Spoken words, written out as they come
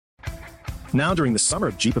Now during the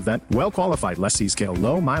summer Jeep event, well-qualified lessees get a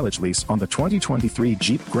low-mileage lease on the 2023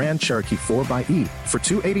 Jeep Grand Cherokee 4xE for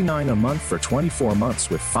 $289 a month for 24 months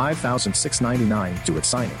with $5,699 due at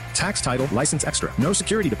signing. Tax, title, license extra. No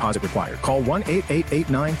security deposit required. Call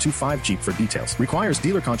 1-888-925-JEEP for details. Requires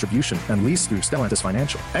dealer contribution and lease through Stellantis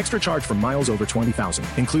Financial. Extra charge for miles over 20,000.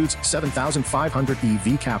 Includes $7,500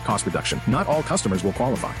 EV cap cost reduction. Not all customers will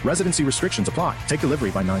qualify. Residency restrictions apply. Take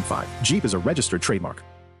delivery by 9/5. Jeep is a registered trademark.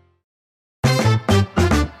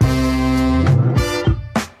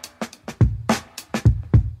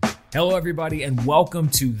 Hello, everybody, and welcome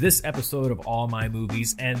to this episode of All My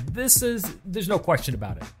Movies. And there's no question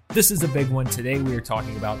about it. This is a big one. Today we are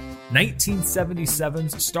talking about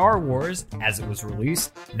 1977's Star Wars, as it was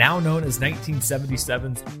released, now known as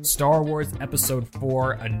 1977's Star Wars Episode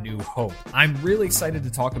 4, A New Hope. I'm really excited to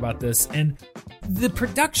talk about this, and the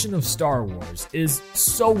production of Star Wars is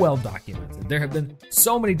so well documented. There have been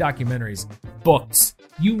so many documentaries, books,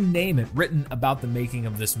 you name it, written about the making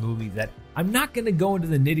of this movie that I'm not going to go into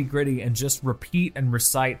the nitty-gritty and just repeat and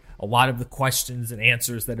recite a lot of the questions and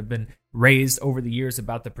answers that have been raised over the years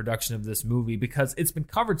about the production of this movie, because it's been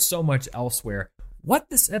covered so much elsewhere. What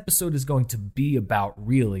this episode is going to be about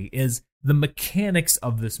really is the mechanics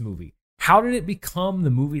of this movie. How did it become the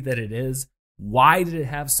movie that it is? Why did it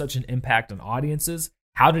have such an impact on audiences?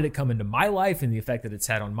 How did it come into my life and the effect that it's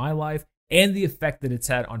had on my life, and the effect that it's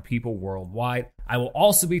had on people worldwide? I will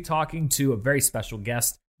also be talking to a very special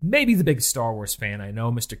guest, maybe the biggest Star Wars fan I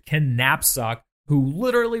know, Mr. Ken Napzok, who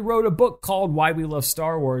literally wrote a book called Why We Love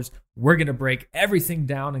Star Wars. We're going to break everything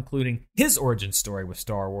down, including his origin story with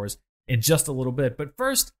Star Wars, in just a little bit. But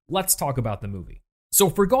first, let's talk about the movie. So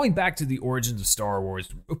if we're going back to the origins of Star Wars,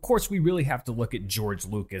 of course, we really have to look at George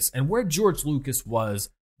Lucas and where George Lucas was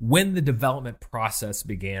when the development process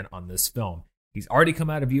began on this film. He's already come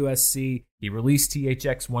out of USC, he released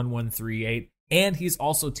THX 1138, and he's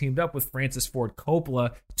also teamed up with Francis Ford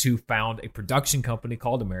Coppola to found a production company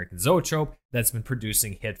called American Zoetrope that's been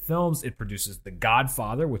producing hit films. It produces The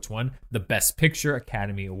Godfather, which won the Best Picture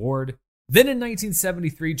Academy Award. Then in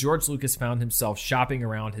 1973, George Lucas found himself shopping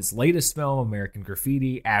around his latest film, American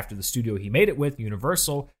Graffiti, after the studio he made it with,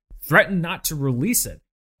 Universal, threatened not to release it.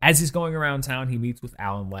 As he's going around town, he meets with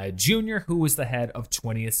Alan Ladd Jr., who was the head of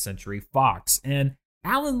 20th Century Fox. And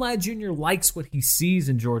Alan Ladd Jr. likes what he sees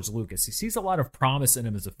in George Lucas. He sees a lot of promise in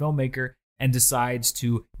him as a filmmaker and decides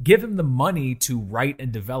to give him the money to write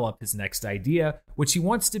and develop his next idea, which he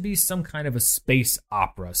wants to be some kind of a space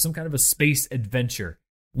opera, some kind of a space adventure.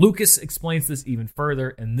 Lucas explains this even further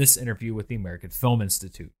in this interview with the American Film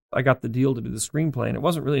Institute. I got the deal to do the screenplay, and it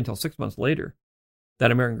wasn't really until 6 months later that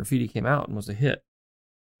American Graffiti came out and was a hit.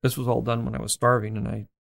 This was all done when I was starving, and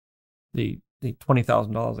the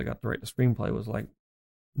 $20,000 I got to write the screenplay was like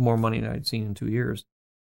more money than I'd seen in 2 years.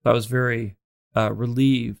 So I was very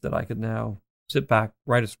relieved that I could now sit back,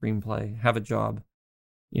 write a screenplay, have a job,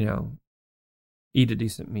 eat a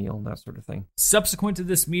decent meal, and that sort of thing. Subsequent to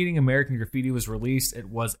this meeting, American Graffiti was released. It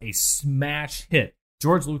was a smash hit.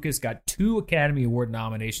 George Lucas got 2 Academy Award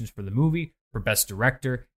nominations for the movie, for Best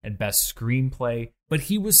Director and Best Screenplay, but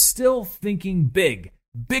he was still thinking big,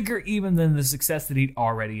 bigger even than the success that he'd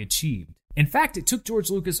already achieved. In fact, it took George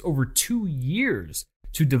Lucas over 2 years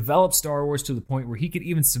to develop Star Wars to the point where he could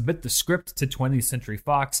even submit the script to 20th Century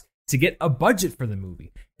Fox to get a budget for the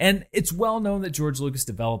movie. And it's well known that George Lucas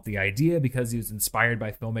developed the idea because he was inspired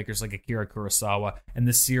by filmmakers like Akira Kurosawa and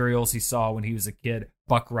the serials he saw when he was a kid,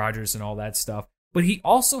 Buck Rogers and all that stuff. But he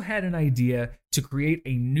also had an idea to create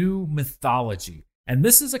a new mythology. And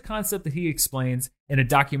this is a concept that he explains in a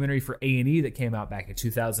documentary for A&E that came out back in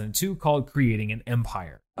 2002 called Creating an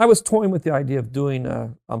Empire. I was toying with the idea of doing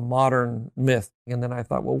a modern myth. And then I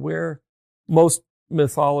thought, well, where most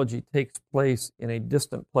mythology takes place in a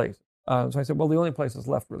distant place. So I said, well, the only place that's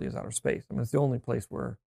left really is outer space. I mean, it's the only place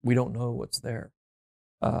where we don't know what's there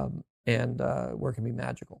and where it can be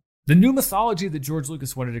magical. The new mythology that George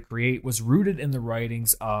Lucas wanted to create was rooted in the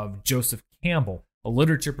writings of Joseph Campbell, a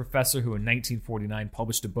literature professor who in 1949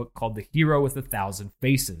 published a book called The Hero with a Thousand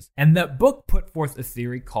Faces. And that book put forth a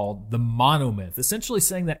theory called the monomyth, essentially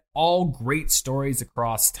saying that all great stories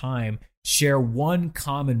across time share one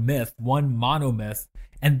common myth, one monomyth,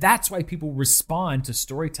 and that's why people respond to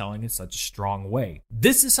storytelling in such a strong way.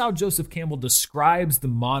 This is how Joseph Campbell describes the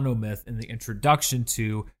monomyth in the introduction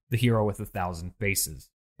to The Hero with a Thousand Faces.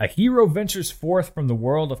 A hero ventures forth from the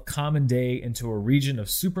world of common day into a region of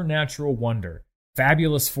supernatural wonder.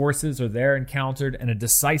 Fabulous forces are there encountered, and a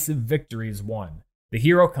decisive victory is won. The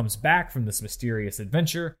hero comes back from this mysterious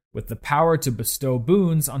adventure with the power to bestow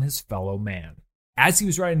boons on his fellow man. As he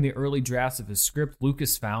was writing the early drafts of his script,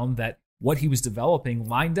 Lucas found that what he was developing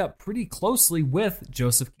lined up pretty closely with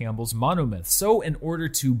Joseph Campbell's monomyth. So in order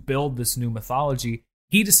to build this new mythology,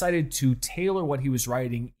 he decided to tailor what he was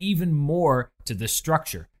writing even more to this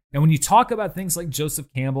structure. Now, when you talk about things like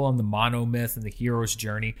Joseph Campbell and the monomyth and the hero's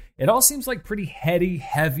journey, it all seems like pretty heady,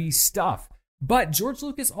 heavy stuff. But George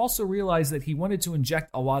Lucas also realized that he wanted to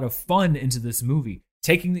inject a lot of fun into this movie,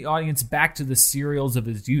 taking the audience back to the serials of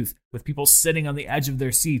his youth, with people sitting on the edge of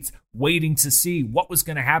their seats, waiting to see what was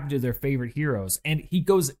going to happen to their favorite heroes. And he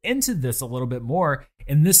goes into this a little bit more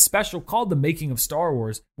in this special called The Making of Star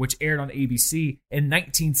Wars, which aired on ABC in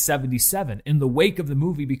 1977, in the wake of the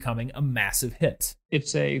movie becoming a massive hit.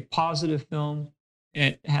 It's a positive film.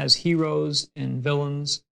 It has heroes and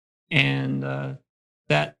villains, and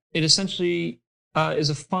that it essentially is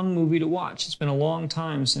a fun movie to watch. It's been a long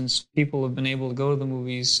time since people have been able to go to the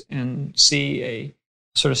movies and see a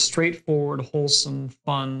sort of straightforward, wholesome,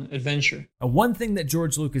 fun adventure. One thing that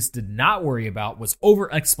George Lucas did not worry about was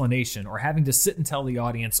over-explanation or having to sit and tell the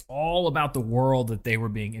audience all about the world that they were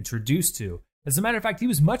being introduced to. As a matter of fact, he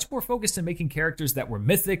was much more focused on making characters that were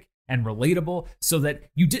mythic and relatable so that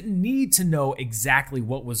you didn't need to know exactly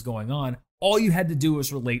what was going on. All you had to do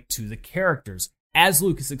was relate to the characters, as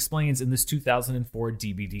Lucas explains in this 2004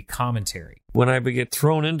 DVD commentary. When I would get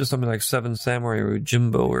thrown into something like Seven Samurai or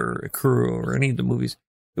Jimbo or Akuro or any of the movies,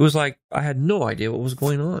 it was like I had no idea what was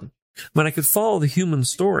going on. I mean, I could follow the human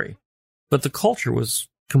story, but the culture was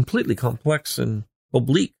completely complex and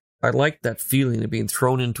oblique. I liked that feeling of being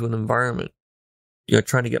thrown into an environment,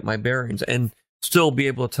 trying to get my bearings and still be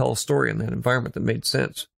able to tell a story in that environment that made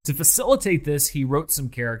sense. To facilitate this, he wrote some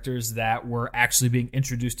characters that were actually being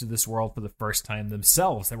introduced to this world for the first time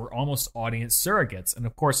themselves, that were almost audience surrogates. And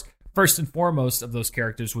of course, first and foremost of those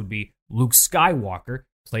characters would be Luke Skywalker,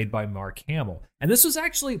 played by Mark Hamill. And this was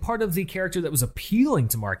actually part of the character that was appealing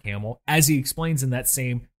to Mark Hamill, as he explains in that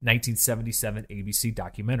same 1977 ABC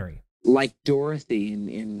documentary. Like Dorothy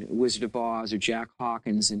in Wizard of Oz or Jack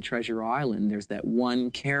Hawkins in Treasure Island, there's that one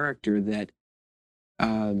character that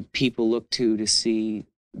people look to see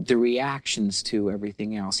the reactions to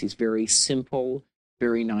everything else. He's very simple,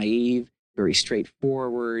 very naive, very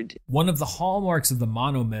straightforward. One of the hallmarks of the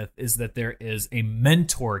monomyth is that there is a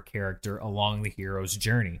mentor character along the hero's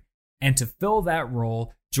journey. And to fill that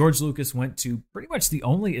role, George Lucas went to pretty much the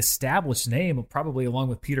only established name, probably along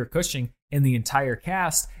with Peter Cushing, in the entire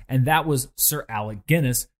cast, and that was Sir Alec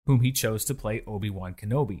Guinness, whom he chose to play Obi-Wan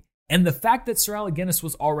Kenobi. And the fact that Sir Alec Guinness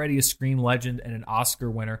was already a screen legend and an Oscar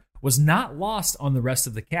winner was not lost on the rest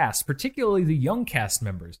of the cast, particularly the young cast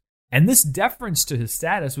members. And this deference to his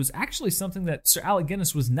status was actually something that Sir Alec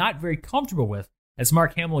Guinness was not very comfortable with, as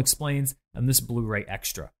Mark Hamill explains on this Blu-ray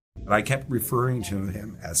extra. I kept referring to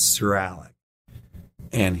him as Sir Alec.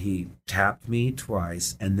 And he tapped me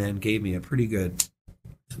twice and then gave me a pretty good,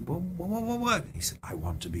 what? He said, I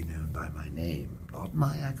want to be known by my name, not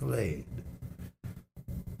my accolade.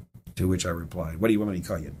 To which I replied, what do you want me to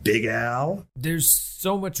call you, Big Al? There's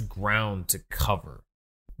so much ground to cover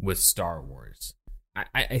with Star Wars.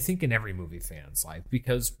 I think in every movie fan's life,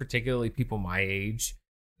 because particularly people my age,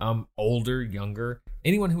 older, younger,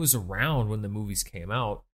 anyone who was around when the movies came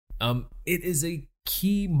out, it is a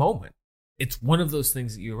key moment. It's one of those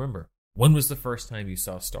things that you remember. When was the first time you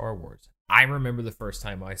saw Star Wars? I remember the first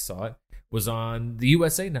time I saw it was on the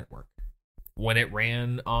USA Network. When it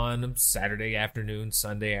ran on Saturday afternoon,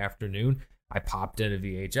 Sunday afternoon, I popped in a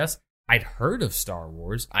VHS. I'd heard of Star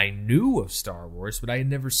Wars. I knew of Star Wars, but I had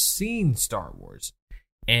never seen Star Wars.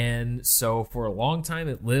 And so for a long time,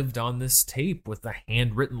 it lived on this tape with a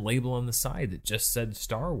handwritten label on the side that just said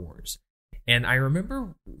Star Wars. And I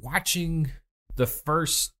remember watching the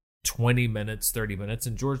first 20 minutes, 30 minutes,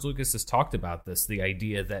 and George Lucas has talked about this, the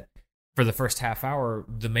idea that for the first half hour,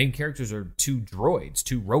 the main characters are two droids,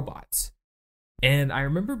 two robots. And I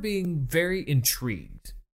remember being very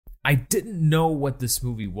intrigued. I didn't know what this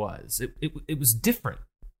movie was. It was different.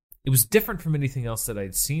 It was different from anything else that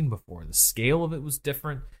I'd seen before. The scale of it was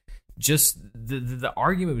different. Just the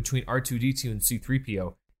argument between R2-D2 and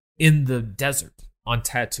C-3PO in the desert on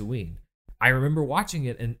Tatooine. I remember watching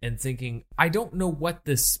it and thinking, I don't know what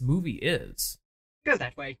this movie is. Go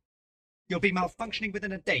that way. You'll be malfunctioning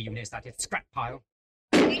within a day, you nearsighted scrap pile.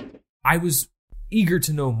 I was eager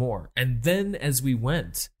to know more. And then as we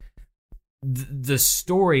went, the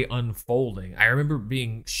story unfolding, I remember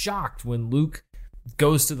being shocked when Luke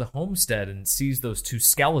goes to the homestead and sees those two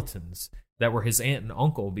skeletons that were his aunt and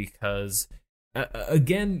uncle, because,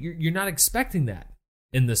 again, you're not expecting that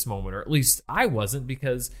in this moment, or at least I wasn't,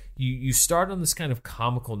 because you start on this kind of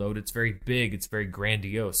comical note. It's very big, it's very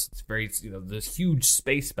grandiose, it's very, this huge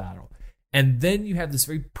space battle. And then you have this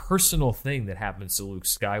very personal thing that happens to Luke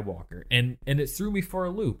Skywalker, and it threw me for a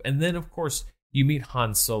loop. And then, of course, you meet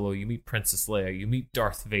Han Solo, you meet Princess Leia, you meet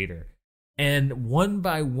Darth Vader. And one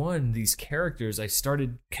by one, these characters, I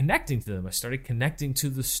started connecting to them. I started connecting to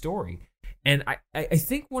the story. And I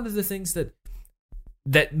think one of the things that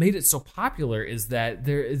made it so popular is that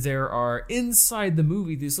there are inside the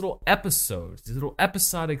movie these little episodes, these little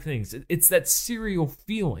episodic things. It's that serial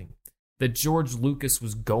feeling that George Lucas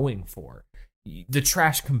was going for. The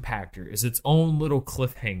trash compactor is its own little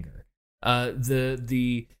cliffhanger.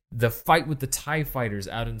 The fight with the TIE fighters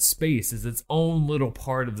out in space is its own little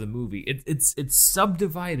part of the movie. It's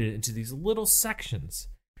subdivided into these little sections,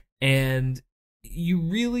 and you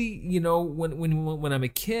really, when I'm a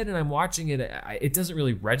kid and I'm watching it, it doesn't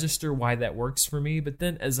really register why that works for me. But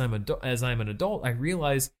then as I'm an adult, I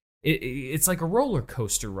realize it's like a roller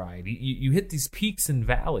coaster ride. You hit these peaks and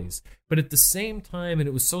valleys, but at the same time, and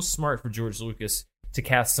it was so smart for George Lucas to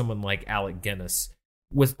cast someone like Alec Guinness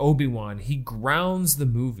with Obi-Wan. He grounds the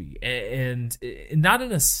movie, and not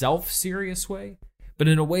in a self-serious way, but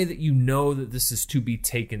in a way that you know that this is to be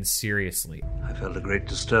taken seriously. I felt a great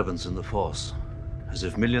disturbance in the Force, as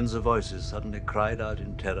if millions of voices suddenly cried out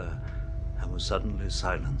in terror and were suddenly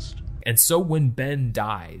silenced. And so when Ben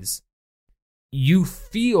dies, you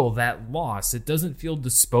feel that loss. It doesn't feel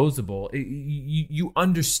disposable. You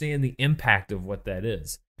understand the impact of what that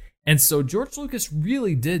is. And so George Lucas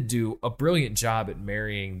really did do a brilliant job at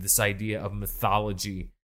marrying this idea of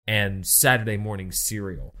mythology and Saturday morning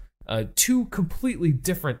serial. Two completely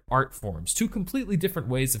different art forms, two completely different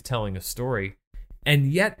ways of telling a story,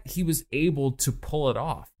 and yet he was able to pull it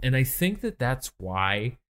off. And I think that that's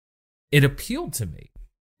why it appealed to me.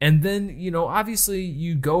 And then, obviously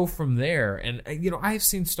you go from there. And, I've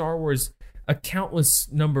seen Star Wars a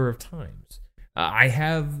countless number of times. I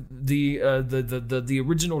have the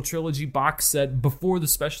original trilogy box set before the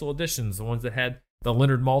special editions, the ones that had the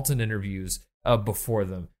Leonard Maltin interviews before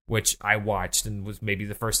them, which I watched and was maybe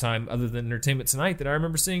the first time, other than Entertainment Tonight, that I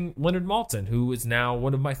remember seeing Leonard Maltin, who is now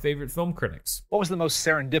one of my favorite film critics. What was the most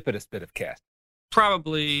serendipitous bit of casting?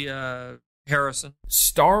 Probably Harrison.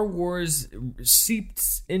 Star Wars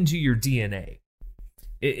seeps into your DNA.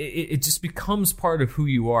 It just becomes part of who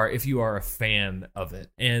you are if you are a fan of it.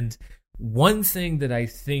 And one thing that I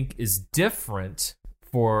think is different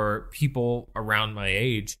for people around my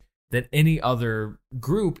age than any other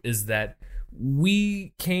group is that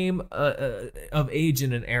we came of age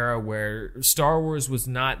in an era where Star Wars was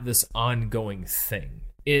not this ongoing thing.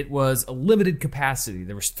 It was a limited capacity.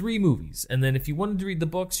 There was 3 movies, and then if you wanted to read the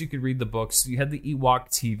books, you could read the books. You had the Ewok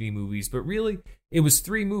TV movies, but really, it was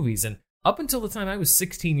 3 movies. And up until the time I was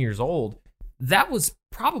 16 years old, that was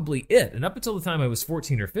probably it. And up until the time I was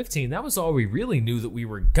 14 or 15, that was all we really knew that we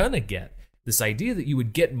were gonna get. This idea that you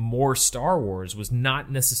would get more Star Wars was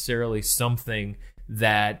not necessarily something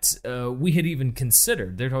that we had even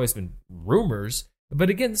considered. There'd always been rumors, but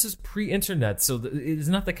again, this is pre-internet, so it's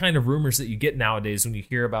not the kind of rumors that you get nowadays when you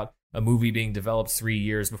hear about a movie being developed 3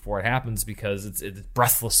 years before it happens, because it's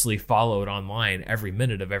breathlessly followed online every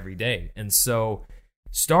minute of every day. And so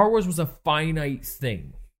Star Wars was a finite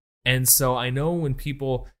thing. And so I know when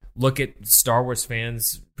people look at Star Wars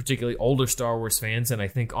fans, particularly older Star Wars fans, and I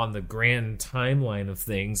think on the grand timeline of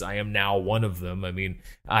things, I am now one of them. I mean,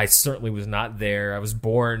 I certainly was not there. I was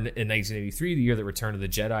born in 1983, the year that Return of the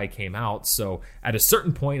Jedi came out. So at a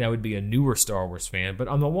certain point, I would be a newer Star Wars fan. But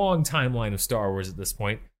on the long timeline of Star Wars at this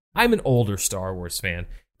point, I'm an older Star Wars fan.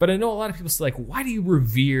 But I know a lot of people say, like, why do you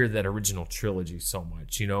revere that original trilogy so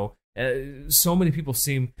much? So many people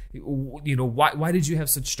seem, why did you have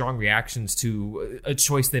such strong reactions to a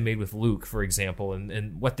choice they made with Luke, for example,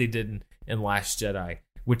 and what they did in Last Jedi,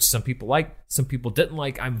 which some people liked, some people didn't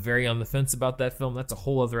like. I'm very on the fence about that film. That's a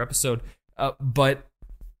whole other episode. But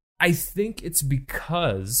I think it's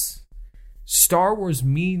because Star Wars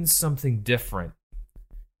means something different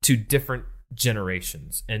to different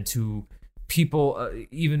generations and to people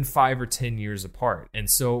even 5 or 10 years apart. And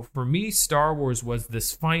so for me, Star Wars was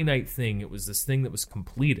this finite thing. It was this thing that was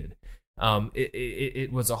completed.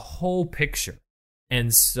 It was a whole picture.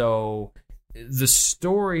 And so the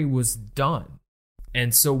story was done.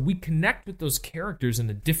 And so we connect with those characters in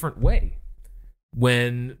a different way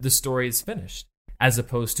when the story is finished, as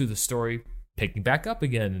opposed to the story picking back up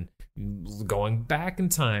again and going back in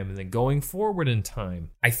time and then going forward in time.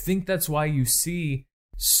 I think that's why you see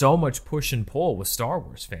so much push and pull with Star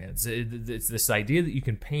Wars fans. It's this idea that you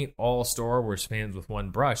can paint all Star Wars fans with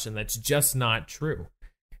one brush, and that's just not true.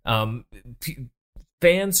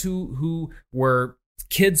 Fans who were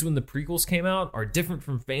kids when the prequels came out are different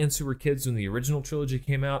from fans who were kids when the original trilogy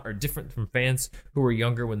came out, are different from fans who were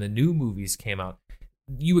younger when the new movies came out.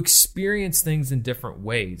 You experience things in different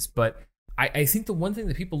ways, but I think the one thing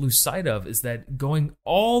that people lose sight of is that going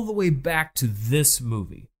all the way back to this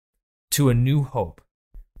movie, to A New Hope,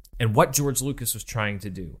 and what George Lucas was trying to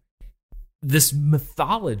do, this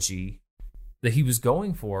mythology that he was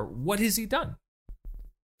going for, what has he done?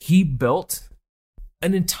 He built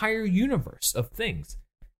an entire universe of things.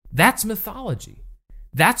 That's mythology.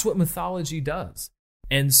 That's what mythology does.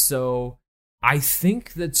 And so I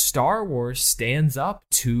think that Star Wars stands up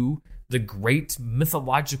to the great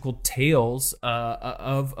mythological tales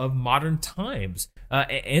of modern times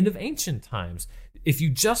and of ancient times. If you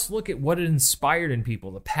just look at what it inspired in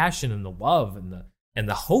people, the passion and the love and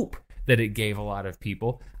the hope that it gave a lot of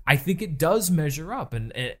people, I think it does measure up.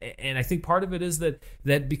 And I think part of it is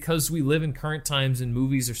that because we live in current times and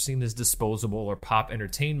movies are seen as disposable or pop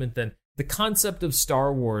entertainment, then the concept of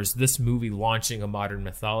Star Wars, this movie launching a modern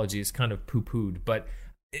mythology, is kind of poo-pooed. But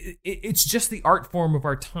it's just the art form of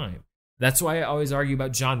our time. That's why I always argue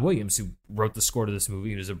about John Williams, who wrote the score to this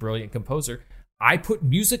movie and is a brilliant composer. I put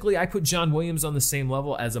John Williams on the same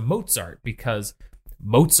level as a Mozart, because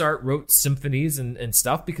Mozart wrote symphonies and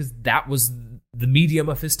stuff because that was the medium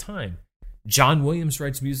of his time. John Williams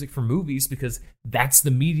writes music for movies because that's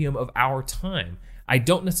the medium of our time. I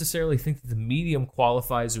don't necessarily think that the medium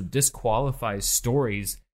qualifies or disqualifies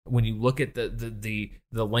stories when you look at the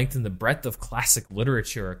length and the breadth of classic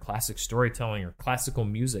literature or classic storytelling or classical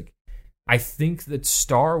music. I think that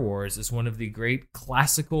Star Wars is one of the great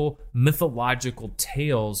classical mythological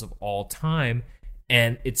tales of all time,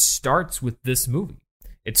 and it starts with this movie.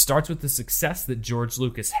 It starts with the success that George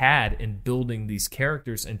Lucas had in building these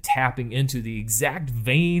characters and tapping into the exact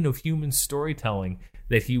vein of human storytelling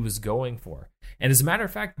that he was going for. And as a matter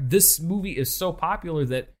of fact, this movie is so popular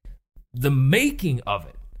that the making of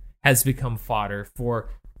it has become fodder for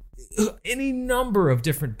any number of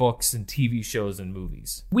different books and TV shows and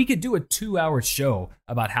movies. We could do a 2-hour show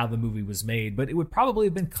about how the movie was made, but it would probably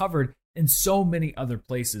have been covered in so many other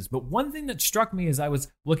places. But one thing that struck me as I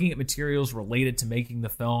was looking at materials related to making the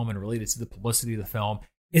film and related to the publicity of the film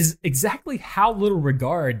is exactly how little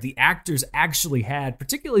regard the actors actually had,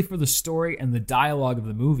 particularly for the story and the dialogue of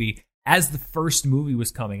the movie as the first movie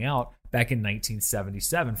was coming out back in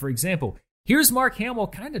 1977. For example, here's Mark Hamill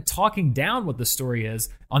kind of talking down what the story is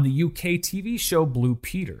on the UK TV show Blue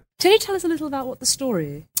Peter. Can you tell us a little about what the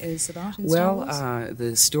story is about in Star Wars?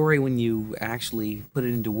 The story, when you actually put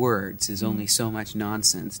it into words, is only so much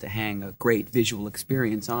nonsense to hang a great visual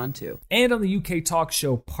experience onto. And on the UK talk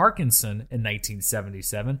show Parkinson in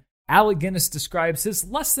 1977, Alec Guinness describes his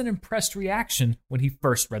less than impressed reaction when he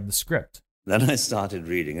first read the script. Then I started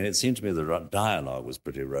reading, and it seemed to me the dialogue was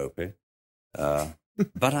pretty ropey.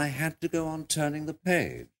 But I had to go on turning the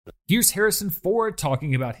page. Here's Harrison Ford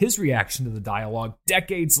talking about his reaction to the dialogue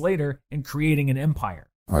decades later in creating an empire.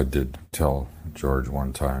 I did tell George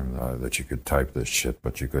one time that you could type this shit,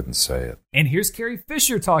 but you couldn't say it. And here's Carrie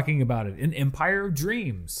Fisher talking about it in Empire of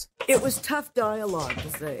Dreams. It was tough dialogue to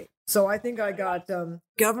say. So I think I got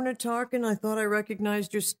Governor Tarkin, I thought I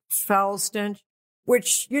recognized your foul stench,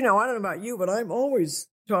 which, I don't know about you, but I'm always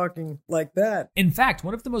talking like that. In fact,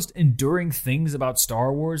 one of the most enduring things about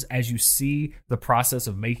Star Wars, as you see the process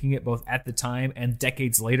of making it both at the time and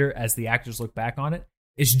decades later as the actors look back on it,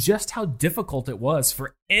 is just how difficult it was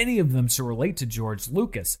for any of them to relate to George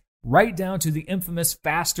Lucas, right down to the infamous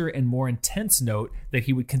faster and more intense note that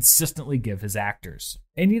he would consistently give his actors.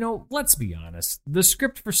 And let's be honest, the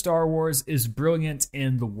script for Star Wars is brilliant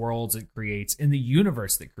in the worlds it creates, in the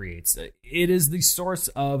universe that creates. It is the source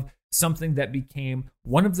of something that became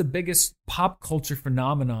one of the biggest pop culture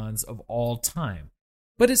phenomenons of all time.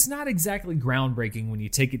 But it's not exactly groundbreaking when you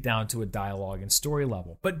take it down to a dialogue and story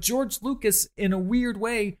level. But George Lucas, in a weird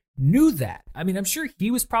way, knew that. I mean, I'm sure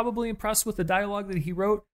he was probably impressed with the dialogue that he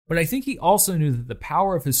wrote, but I think he also knew that the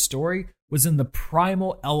power of his story was in the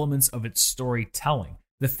primal elements of its storytelling.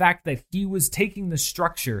 The fact that he was taking the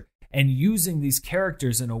structure and using these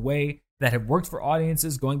characters in a way that had worked for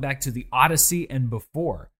audiences going back to the Odyssey and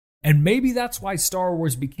before. And maybe that's why Star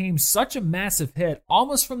Wars became such a massive hit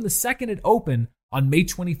almost from the second it opened on May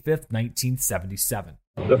 25th, 1977.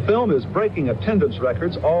 The film is breaking attendance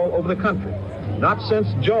records all over the country. Not since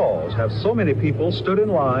Jaws have so many people stood in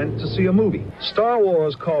line to see a movie. Star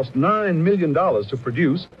Wars cost $9 million to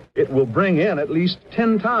produce. It will bring in at least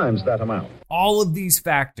 10 times that amount. All of these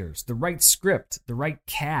factors, the right script, the right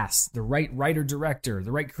cast, the right writer-director,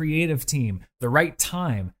 the right creative team, the right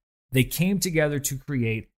time, they came together to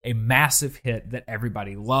create a massive hit that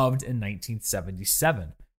everybody loved in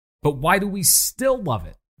 1977. But why do we still love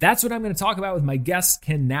it? That's what I'm going to talk about with my guest,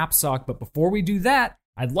 Ken Napzok. But before we do that,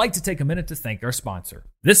 I'd like to take a minute to thank our sponsor.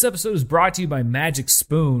 This episode is brought to you by Magic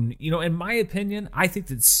Spoon. You know, in my opinion, I think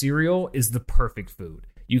that cereal is the perfect food.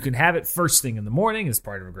 You can have it first thing in the morning as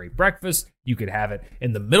part of a great breakfast. You could have it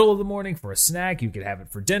in the middle of the morning for a snack. You could have it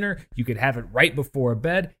for dinner. You could have it right before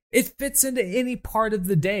bed. It fits into any part of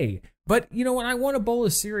the day. But, you know, when I want a bowl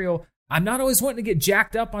of cereal, I'm not always wanting to get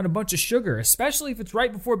jacked up on a bunch of sugar, especially if it's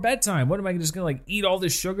right before bedtime. What am I just going to eat all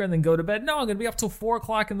this sugar and then go to bed? No, I'm going to be up till 4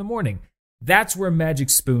 o'clock in the morning. That's where Magic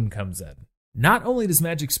Spoon comes in. Not only does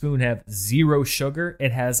Magic Spoon have 0 sugar,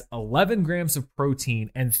 it has 11 grams of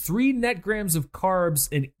protein and 3 net grams of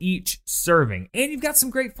carbs in each serving. And you've got some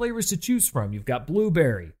great flavors to choose from. You've got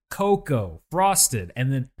blueberry, cocoa, frosted,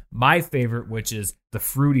 and then my favorite, which is the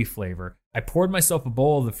fruity flavor. I poured myself a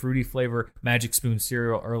bowl of the fruity flavor Magic Spoon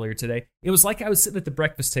cereal earlier today. It was like I was sitting at the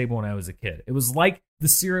breakfast table when I was a kid. It was like the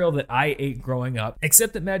cereal that I ate growing up,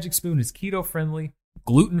 except that Magic Spoon is keto-friendly,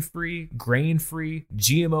 gluten-free, grain-free,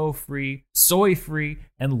 GMO-free, soy-free,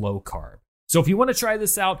 and low-carb. So if you want to try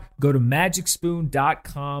this out, go to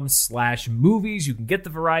magicspoon.com/movies. You can get the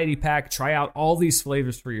variety pack, try out all these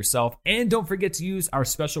flavors for yourself, and don't forget to use our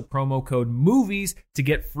special promo code MOVIES to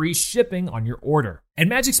get free shipping on your order. And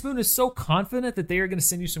Magic Spoon is so confident that they are going to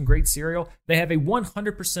send you some great cereal, they have a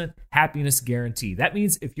 100% happiness guarantee. That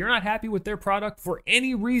means if you're not happy with their product for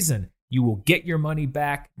any reason, you will get your money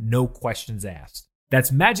back, no questions asked. That's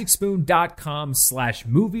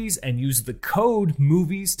magicspoon.com/movies and use the code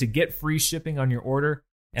MOVIES to get free shipping on your order.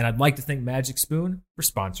 And I'd like to thank Magic Spoon for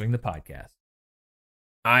sponsoring the podcast.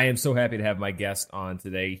 I am so happy to have my guest on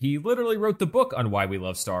today. He literally wrote the book on why we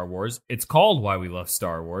love Star Wars. It's called Why We Love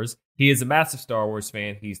Star Wars. He is a massive Star Wars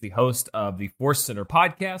fan. He's the host of the Force Center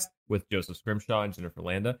podcast with Joseph Scrimshaw and Jennifer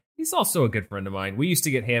Landa. He's also a good friend of mine. We used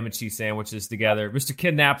to get ham and cheese sandwiches together. Mr.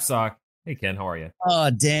 Ken Napzok. Hey, Ken, how are you?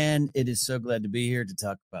 Oh, Dan, it is so glad to be here to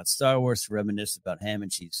talk about Star Wars, to reminisce about ham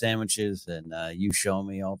and cheese sandwiches, and you show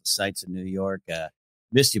me all the sights in New York.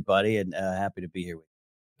 Missed you, buddy, and happy to be here with you.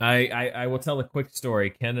 I will tell a quick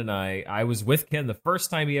story. Ken and I was with Ken the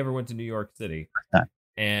first time he ever went to New York City,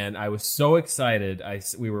 and I was so excited.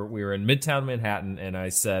 We were in Midtown Manhattan, and I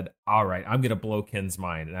said, all right, I'm going to blow Ken's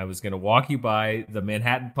mind, and I was going to walk you by the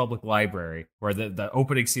Manhattan Public Library where the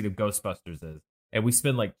opening scene of Ghostbusters is. And we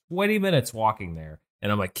spend like 20 minutes walking there.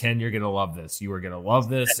 And I'm like, Ken, you're going to love this. You are going to love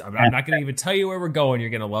this. I'm not going to even tell you where we're going. You're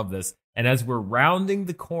going to love this. And as we're rounding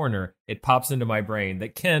the corner, it pops into my brain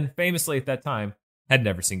that Ken, famously at that time, had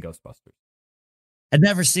never seen Ghostbusters. I'd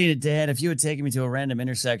never seen it, Dan. If you had taken me to a random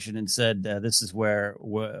intersection and said, this is where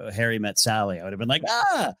Harry met Sally, I would have been like,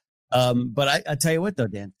 But I tell you what, though,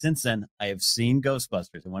 Dan, since then, I have seen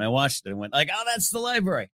Ghostbusters. And when I watched it, I went like, oh, that's the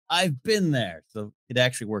library. I've been there. So it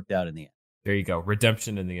actually worked out in the end. There you go.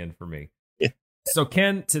 Redemption in the end for me. Yeah. So,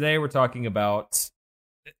 Ken, today we're talking about...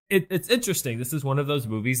 It's interesting. This is one of those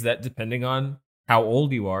movies that, depending on how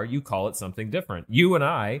old you are, you call it something different. You and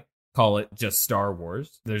I call it just Star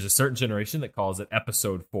Wars. There's a certain generation that calls it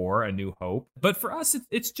Episode 4, A New Hope. But for us,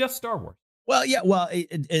 it's just Star Wars. Well, yeah. Well,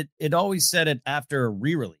 it always said it after a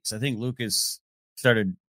re-release. I think Lucas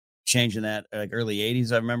started changing that like early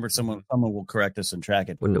 80s. I remember someone will correct us and track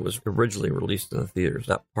it. When it was originally released in the theaters,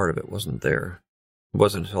 that part of it wasn't there. It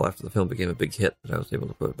wasn't until after the film became a big hit that I was able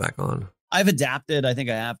to put it back on. I've adapted. I think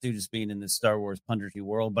I have to, just being in this Star Wars punditry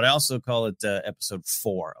world. But I also call it Episode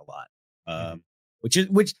 4 a lot, which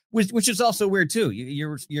is also weird too.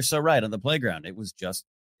 You're so right on the playground. It was just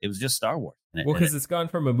Star Wars. Well, because it's gone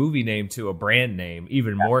from a movie name to a brand name,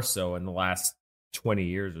 even more so in the last 20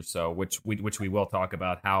 years or so, which we will talk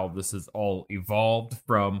about how this has all evolved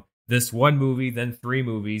from this one movie, then 3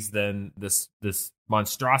 movies, then this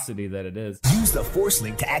monstrosity that it is. Use the Force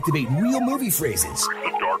Link to activate real movie phrases.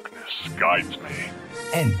 The darkness guides me.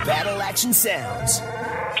 And battle action sounds.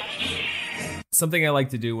 Something I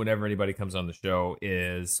like to do whenever anybody comes on the show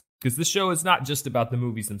is, because the show is not just about the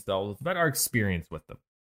movies themselves, it's about our experience with them,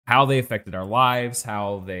 how they affected our lives,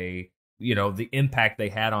 how they, the impact they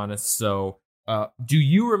had on us. So, do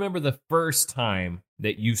you remember the first time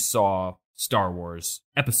that you saw Star Wars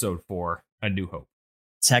Episode 4, A New Hope?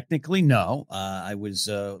 Technically, no. I was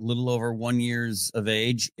a little over 1 year of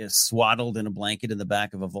age, swaddled in a blanket in the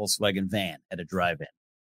back of a Volkswagen van at a drive-in.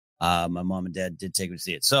 My mom and dad did take me to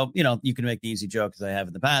see it. So, you can make the easy joke, as I have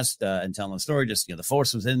in the past, and telling the story, just, the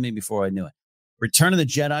Force was in me before I knew it. Return of the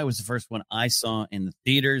Jedi was the first one I saw in the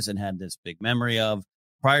theaters and had this big memory of.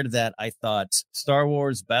 Prior to that, I thought Star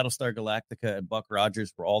Wars, Battlestar Galactica, and Buck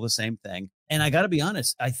Rogers were all the same thing. And I got to be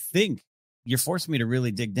honest, I think you're forcing me to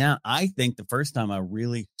really dig down. I think the first time I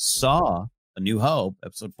really saw A New Hope,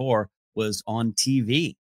 Episode 4, was on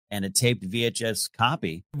TV. and a taped VHS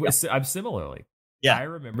copy. I'm similarly. Yeah. I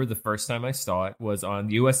remember the first time I saw it was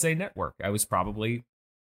on USA Network. I was probably,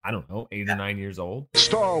 I don't know, 8 or 9 years old.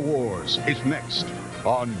 Star Wars is next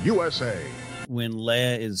on USA. When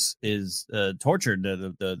Leia is tortured,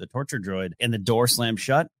 the torture droid, and the door slams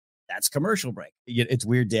shut, that's commercial break. It's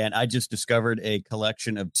weird, Dan. I just discovered a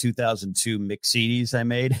collection of 2002 mix CDs I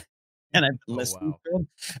made, and I've been listening to them,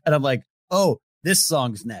 and I'm like, oh, this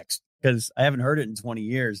song's next, because I haven't heard it in 20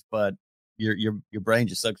 years, but your brain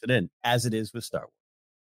just sucks it in, as it is with Star Wars.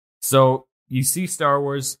 So you see Star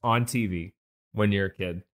Wars on TV when you're a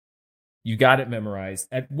kid. You got it memorized.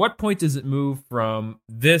 At what point does it move from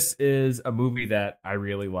this is a movie that I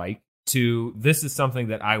really like to this is something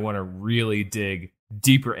that I want to really dig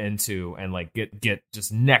deeper into and like get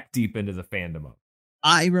just neck deep into the fandom of?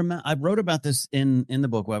 I wrote about this in the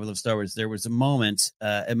book Why We Love Star Wars. There was a moment,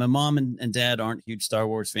 and my mom and dad aren't huge Star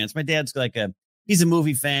Wars fans. My dad's like he's a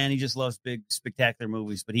movie fan. He just loves big spectacular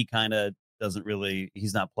movies, but he kind of doesn't really.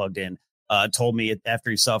 He's not plugged in. Told me after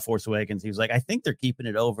he saw Force Awakens, he was like, I think they're keeping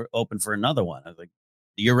it open for another one. I was like,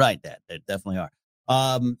 you're right, Dad. They definitely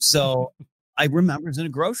are. So I remember I was in a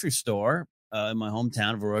grocery store in my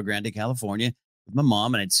hometown of Arroyo Grande, California, with my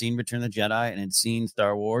mom, and I'd seen Return of the Jedi and had seen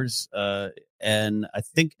Star Wars. And I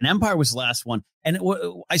think an Empire was the last one. And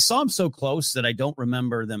I saw them so close that I don't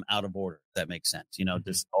remember them out of order. If that makes sense.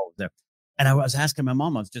 Just all there. And I was asking my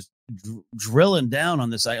mom, I was just drilling down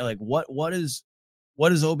on this. Like, what does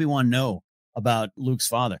Obi-Wan know about Luke's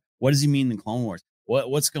father? What does he mean in Clone Wars?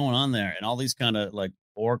 What's going on there? And all these kind of like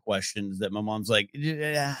lore questions that my mom's like,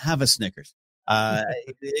 have a Snickers.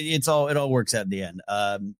 It all works out in the end.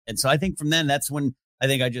 And so I think from then, that's when I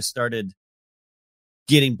think I just started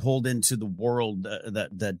getting pulled into the world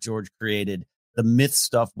that George created. The myth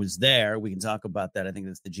stuff was there. We can talk about that. I think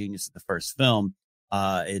that's the genius of the first film.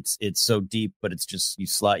 It's so deep, but it's just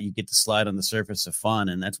you get to slide on the surface of fun,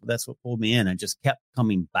 and that's what pulled me in. I just kept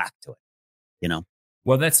coming back to it,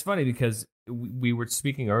 Well, that's funny because we were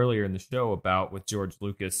speaking earlier in the show about with George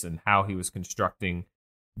Lucas and how he was constructing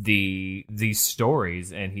these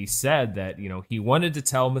stories, and he said that he wanted to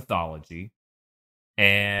tell mythology,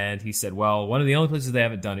 and he said, well, one of the only places they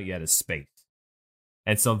haven't done it yet is space,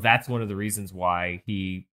 and so that's one of the reasons why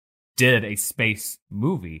he did a space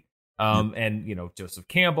movie. And Joseph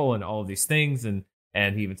Campbell and all of these things, and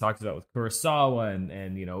he even talked about with Kurosawa,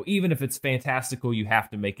 and even if it's fantastical, you have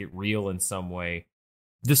to make it real in some way.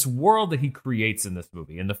 This world that he creates in this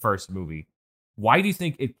movie, in the first movie, why do you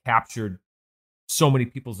think it captured so many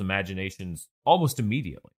people's imaginations almost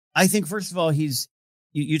immediately? I think first of all,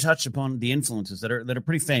 you touched upon the influences that are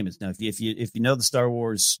pretty famous. Now, if you know the Star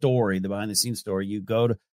Wars story, the behind the scenes story, you go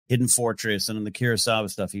to Hidden Fortress and the Kurosawa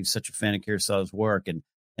stuff. He's such a fan of Kurosawa's work and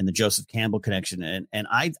the Joseph Campbell connection. And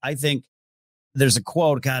I think there's a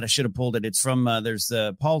quote, God, I should have pulled it. It's from, there's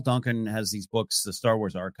Paul Duncan has these books, the Star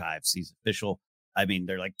Wars Archives, these official, I mean,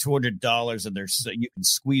 they're like $200 and you can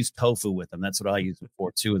squeeze tofu with them. That's what I use it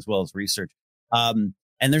for too, as well as research. And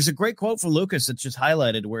there's a great quote from Lucas that's just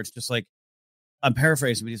highlighted where it's just like, I'm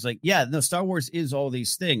paraphrasing, but he's like, yeah, no, Star Wars is all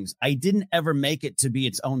these things. I didn't ever make it to be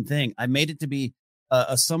its own thing. I made it to be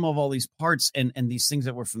a sum of all these parts and these things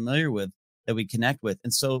that we're familiar with, that we connect with.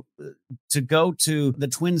 And so to go to the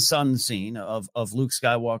twin sun scene of Luke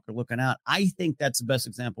Skywalker looking out, I think that's the best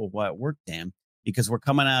example of why it worked, Dan, because we're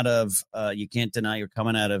coming out of, you can't deny you're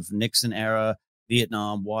coming out of Nixon era,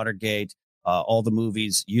 Vietnam, Watergate, all the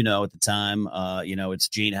movies, at the time, it's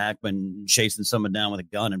Gene Hackman chasing someone down with a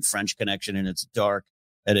gun and French Connection, and it's dark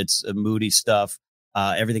and it's moody stuff.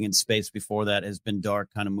 Everything in space before that has been dark,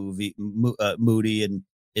 kind of moody and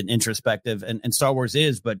introspective, and Star Wars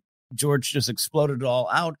is, but George just exploded it all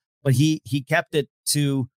out, but he kept it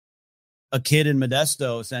to a kid in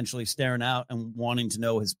Modesto essentially staring out and wanting to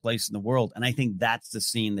know his place in the world. And I think that's the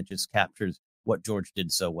scene that just captures what George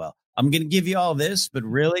did so well. I'm going to give you all this, but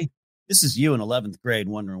really, this is you in 11th grade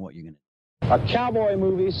wondering what you're going to do. A cowboy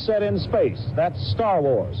movie set in space. That's Star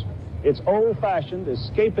Wars. It's old-fashioned,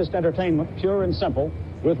 escapist entertainment, pure and simple,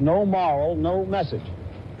 with no moral, no message.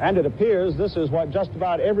 And it appears this is what just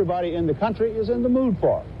about everybody in the country is in the mood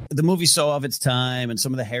for. The movie's so of its time, and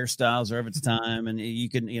some of the hairstyles are of its time, and you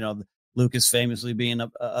can, Lucas famously being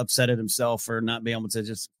upset at himself for not being able to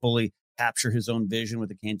just fully capture his own vision with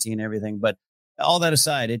the canteen and everything. But all that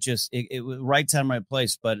aside, it was right time, right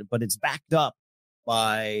place. But it's backed up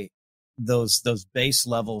by those base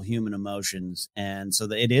level human emotions, and so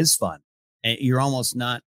that it is fun. And you're almost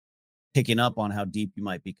not picking up on how deep you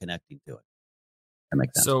might be connecting to it. That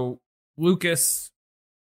makes sense. So Lucas,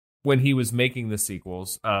 when he was making the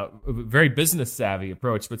sequels, a very business savvy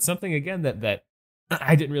approach, but something again that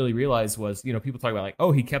I didn't really realize was, people talk about like,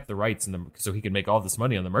 oh, he kept the rights so he could make all this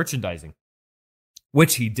money on the merchandising,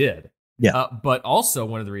 which he did. Yeah. But also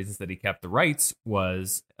one of the reasons that he kept the rights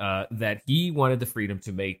was that he wanted the freedom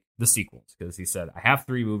to make the sequels, because he said, I have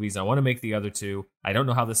 3 movies. I want to make the other 2. I don't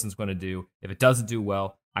know how this one's going to do. If it doesn't do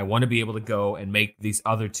well, I want to be able to go and make these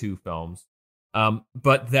other 2 films.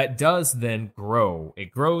 But that does then grow.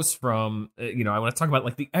 It grows from, I want to talk about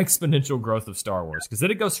like the exponential growth of Star Wars, because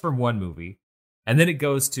then it goes from one movie and then it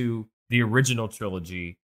goes to the original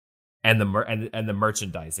trilogy and the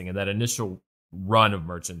merchandising and that initial run of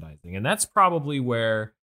merchandising. And that's probably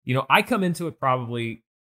where, I come into it probably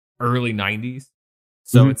early 90s.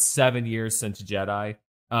 So it's 7 years since Jedi.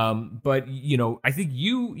 But I think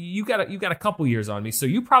you got a couple years on me, so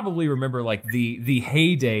you probably remember like the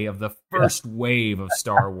heyday of the first wave of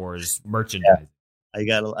Star Wars merchandising. Yeah.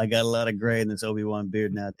 I got a lot of gray in this Obi-Wan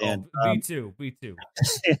beard now, Dan. Me too.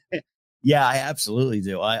 Yeah, I absolutely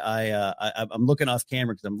do. I'm looking off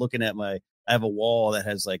camera because I'm looking at I have a wall that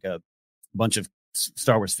has like a bunch of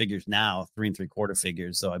Star Wars figures now, 3 3/4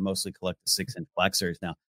 figures. So I mostly collect the 6-inch Black Series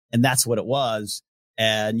now, and that's what it was.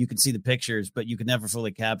 And you can see the pictures, but you could never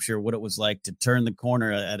fully capture what it was like to turn the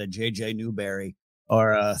corner at a JJ Newberry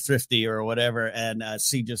or a Thrifty or whatever and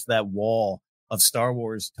see just that wall of Star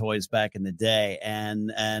Wars toys back in the day. And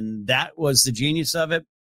that was the genius of it.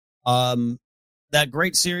 That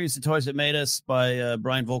great series, The Toys That Made Us by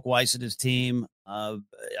Brian Volk-Weiss and his team, I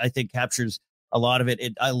think captures a lot of it.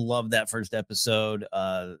 I love that first episode.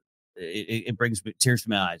 It brings tears to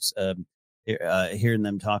my eyes. Hearing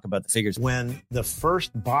them talk about the figures. When the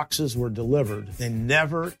first boxes were delivered, they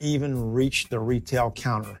never even reached the retail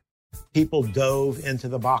counter. People dove into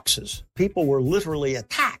the boxes. People were literally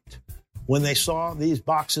attacked when they saw these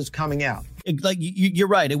boxes coming out. You're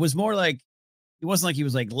right. It was more like, it wasn't like he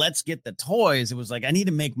was like, let's get the toys. It was like, I need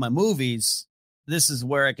to make my movies. This is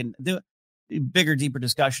where I can do a bigger, deeper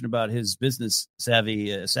discussion about his business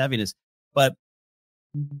savviness. But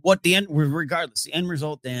what the end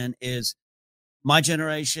result, Dan, is my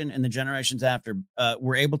generation and the generations after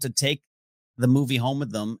were able to take the movie home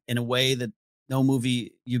with them in a way that no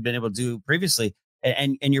movie you've been able to do previously.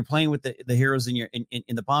 And you're playing with the heroes in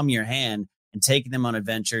the palm of your hand and taking them on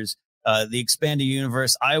adventures. The expanded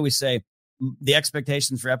universe. I always say the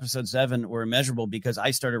expectations for episode 7 were immeasurable because I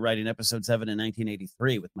started writing episode 7 in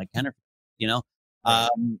 1983 with Mike Henry, right.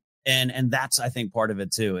 And that's, I think, part of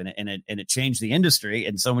it too. And it changed the industry,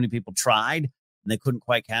 and so many people tried and they couldn't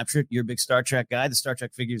quite capture it. You're a big Star Trek guy. The Star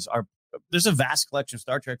Trek figures there's a vast collection of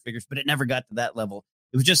Star Trek figures, but it never got to that level.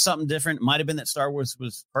 It was just something different. It might have been that Star Wars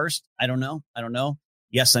was first. I don't know.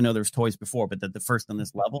 Yes, I know there was toys before, but the first on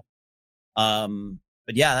this level.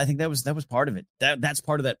 But yeah, I think that was part of it. That's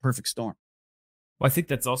part of that perfect storm. Well, I think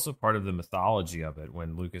that's also part of the mythology of it.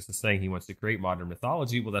 When Lucas is saying he wants to create modern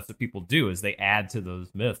mythology, well, that's what people do, is they add to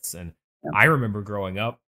those myths. And I remember growing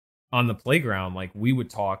up on the playground, like we would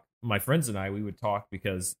talk, my friends and I, we would talk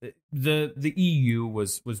because the EU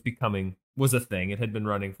was a thing. It had been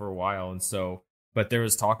running for a while. And so, but there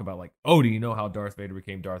was talk about like, oh, do you know how Darth Vader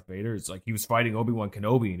became Darth Vader? It's like he was fighting Obi-Wan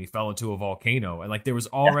Kenobi and he fell into a volcano. And like there was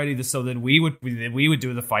already this. So then we would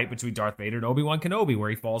do the fight between Darth Vader and Obi-Wan Kenobi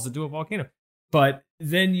where he falls into a volcano. But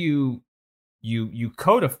then you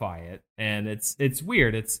codify it, and it's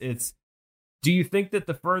weird. It's do you think that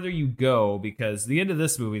the further you go, because the end of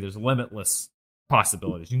this movie, there's limitless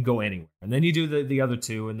possibilities. You can go anywhere. And then you do the other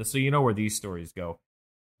two, and so you know where these stories go.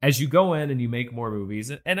 As you go in and you make more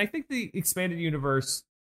movies, and I think the expanded universe,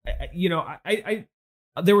 I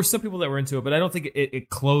there were some people that were into it, but I don't think it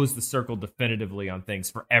closed the circle definitively on things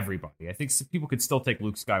for everybody. I think some people could still take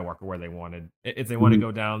Luke Skywalker where they wanted. If they want to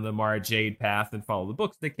go down the Mara Jade path and follow the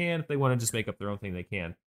books, they can. If they want to just make up their own thing, they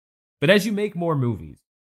can. But as you make more movies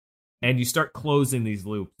and you start closing these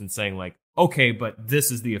loops and saying like, okay, but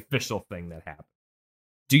this is the official thing that happened.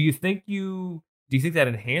 Do you think that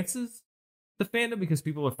enhances the fandom because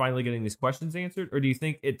people are finally getting these questions answered? Or do you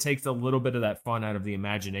think it takes a little bit of that fun out of the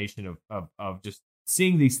imagination of just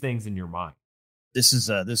seeing these things in your mind? This is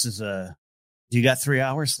do you got 3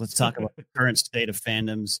 hours? Let's talk about the current state of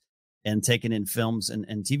fandoms and taking in films and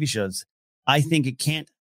TV shows. I think it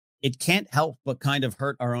can't help but kind of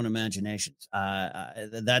hurt our own imaginations.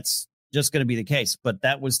 That's just going to be the case. But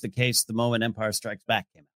that was the case the moment Empire Strikes Back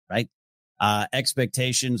came out, right?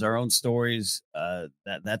 Expectations, our own stories.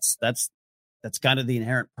 That's kind of the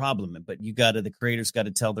inherent problem. But the creators got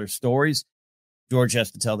to tell their stories. George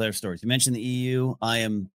has to tell their stories. You mentioned the EU. I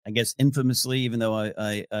am, I guess, infamously, even though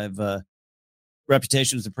I've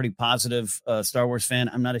reputation as a pretty positive Star Wars fan,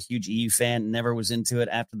 I'm not a huge EU fan. Never was into it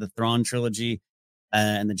after the Thrawn trilogy.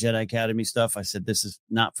 and the Jedi Academy stuff. I said, this is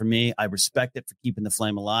not for me. I respect it for keeping the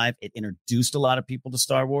flame alive. It introduced a lot of people to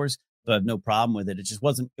Star Wars, so I have no problem with it. It just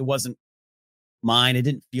wasn't mine. It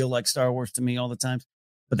didn't feel like Star Wars to me all the time.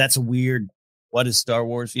 But that's a weird, what is Star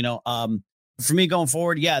Wars? For me going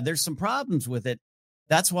forward, yeah, there's some problems with it.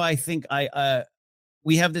 That's why I think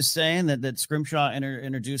we have this saying that Scrimshaw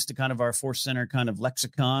introduced to kind of our Force Center kind of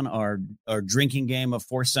lexicon, our drinking game of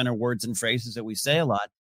Force Center words and phrases that we say a lot.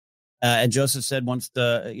 And Joseph said once,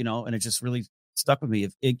 and it just really stuck with me.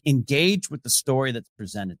 Engage with the story that's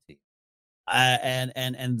presented to you,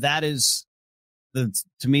 and that is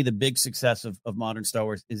to me the big success of modern Star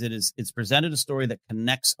Wars. It's presented a story that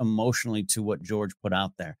connects emotionally to what George put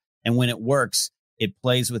out there, and when it works, it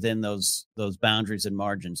plays within those boundaries and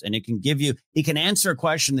margins, and it can answer a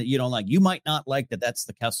question that you don't like. You might not like that's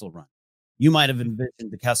the Kessel Run. You might have envisioned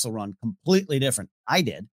the Kessel Run completely different. I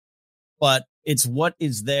did. But it's what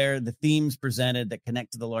is there, the themes presented that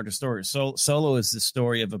connect to the larger story. So Solo is the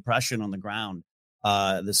story of oppression on the ground,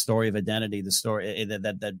 the story of identity, the story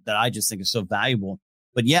that I just think is so valuable.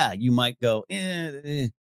 But yeah, you might go,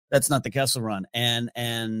 that's not the Kessel Run. And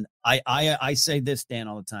I say this, Dan,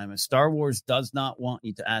 all the time. Star Wars does not want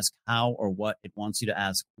you to ask how or what. It wants you to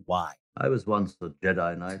ask why. I was once a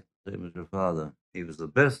Jedi Knight, same as your father. He was the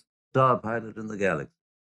best star pilot in the galaxy.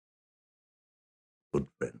 Good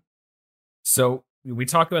friend. So we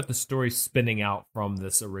talk about the story spinning out from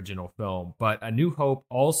this original film, but A New Hope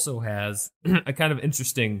also has a kind of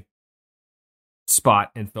interesting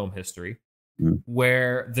spot in film history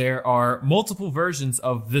where there are multiple versions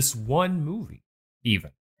of this one movie,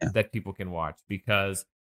 even that people can watch, because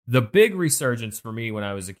the big resurgence for me when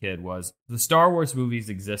I was a kid was the Star Wars movies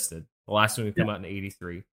existed. The last one would come out in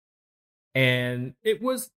 1983. And it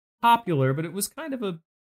was popular, but it was kind of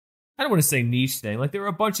I don't want to say niche thing. Like, there were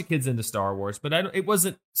a bunch of kids into Star Wars, but it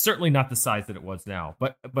wasn't, certainly not the size that it was now.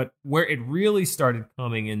 But where it really started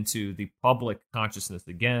coming into the public consciousness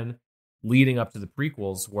again, leading up to the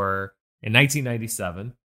prequels, were in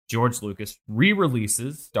 1997, George Lucas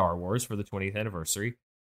re-releases Star Wars for the 20th anniversary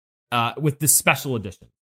with this special edition.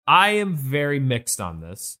 I am very mixed on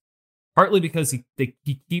this, partly because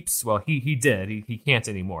he keeps, well, he did, he can't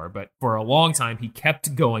anymore, but for a long time he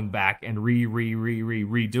kept going back and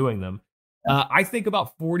redoing them. I think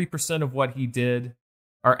about 40% of what he did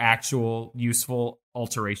are actual useful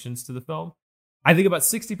alterations to the film. I think about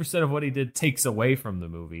 60% of what he did takes away from the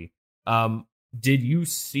movie. Did you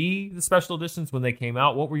see the special editions when they came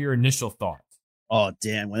out? What were your initial thoughts? Oh,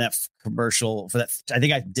 Dan, when that commercial for that, I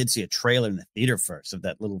think I did see a trailer in the theater first of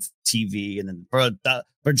that little TV, and then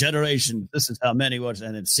for generations, this is how many watch,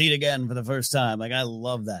 and then see it again for the first time. Like, I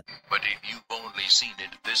love that. But if you've only seen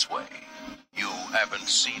it this way, you haven't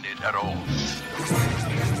seen it at all.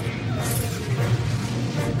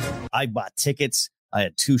 I bought tickets. I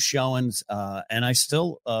had 2 showings, and I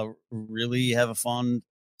still really have a fond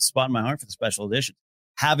spot in my heart for the special edition.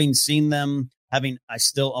 Having seen them, I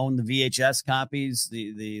still own the VHS copies,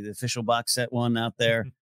 the official box set one out there,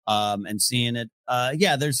 and seeing it.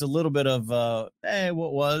 There's a little bit of,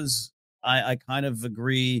 what was? I kind of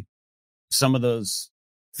agree. Some of those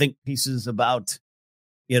think pieces about,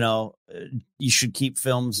 you should keep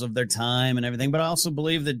films of their time and everything. But I also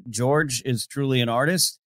believe that George is truly an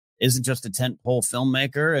artist, isn't just a tentpole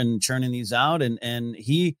filmmaker and churning these out. And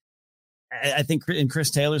he, I think in Chris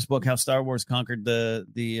Taylor's book, How Star Wars Conquered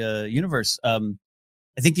the Universe, I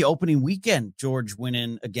think the opening weekend, George went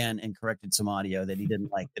in again and corrected some audio that he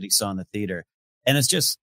didn't like that he saw in the theater. And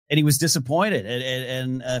and he was disappointed.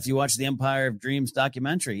 And if you watch the Empire of Dreams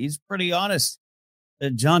documentary, he's pretty honest.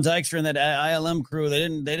 John Dykstra and that ILM crew, they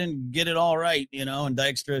didn't get it all right, and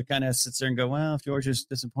Dykstra kind of sits there and go, well, if George is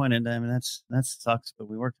disappointed, I mean, that sucks, but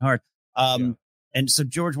we worked hard. And so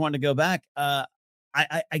George wanted to go back. I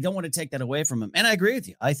don't want to take that away from him. And I agree with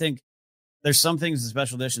you. I think there's some things in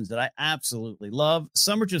special editions that I absolutely love.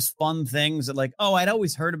 Some are just fun things that, like, oh, I'd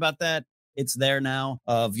always heard about that. It's there now.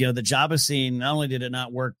 Of, the Jabba scene, not only did it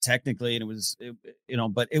not work technically, and it was,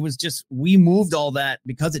 but it was just, we moved all that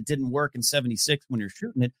because it didn't work in 76 when you're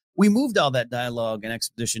shooting it. We moved all that dialogue and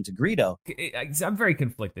exposition to Greedo. I'm very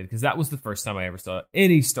conflicted because that was the first time I ever saw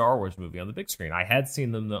any Star Wars movie on the big screen. I had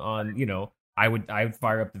seen them on, I would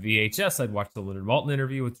fire up the VHS. I'd watch the Leonard Maltin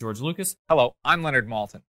interview with George Lucas. Hello, I'm Leonard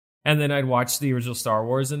Maltin. And then I'd watch the original Star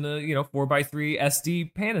Wars in the, 4x3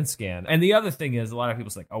 SD pan and scan. And the other thing is, a lot of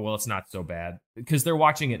people say, oh, well, it's not so bad, because they're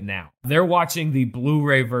watching it now. They're watching the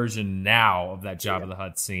Blu-ray version now of that Jabba the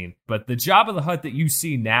Hutt scene. But the Jabba the Hutt that you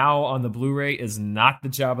see now on the Blu-ray is not the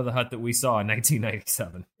Jabba the Hutt that we saw in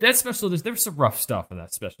 1997. That special, there's some rough stuff in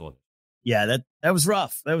that special edition. Yeah, that was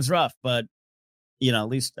rough. That was rough. But, at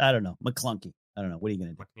least, I don't know, McClunky. I don't know. What are you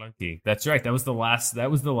going to do? McClunky. That's right. That was the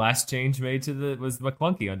last change made was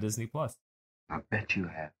McClunky on Disney Plus. I bet you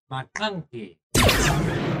have. McClunky.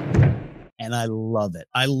 And I love it.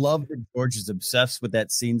 I love that George is obsessed with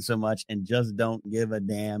that scene so much and just don't give a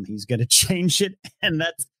damn. He's going to change it. And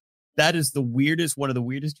that is one of the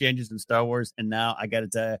weirdest changes in Star Wars. And now I got to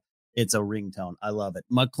tell you, it's a ringtone. I love it.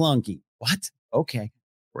 McClunky. What? Okay.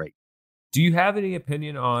 Great. Do you have any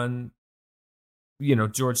opinion on,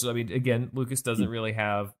 George? I mean, again, Lucas doesn't really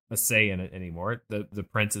have a say in it anymore. The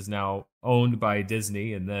print is now owned by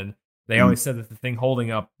Disney, and then they always said that the thing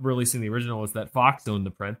holding up releasing the original was that Fox owned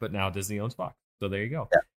the print, but now Disney owns Fox. So there you go.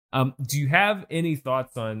 Yeah. Do you have any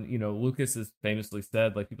thoughts on, Lucas has famously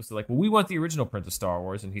said, like, people say, like, well, we want the original print of Star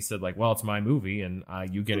Wars. And he said, like, well, it's my movie, and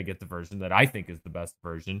you're going to get the version that I think is the best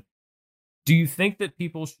version. Do you think that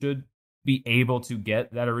people should be able to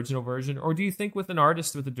get that original version? Or do you think with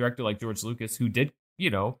a director like George Lucas, who did,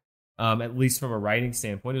 at least from a writing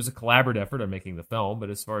standpoint, it was a collaborative effort on making the film, but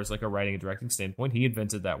as far as like a writing and directing standpoint, he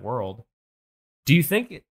invented that world. Do you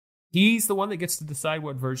think he's the one that gets to decide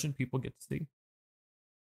what version people get to see?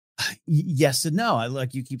 Yes and no. I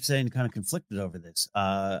like you keep saying, kind of conflicted over this.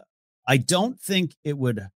 I don't think it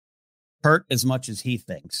would hurt as much as he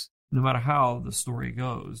thinks. No matter how the story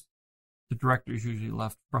goes, the director is usually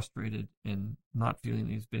left frustrated and not feeling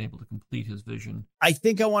he's been able to complete his vision. I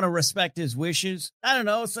think I want to respect his wishes. I don't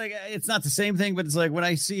know. It's like, it's not the same thing, but it's like when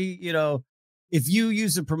I see, if you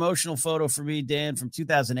use a promotional photo for me, Dan, from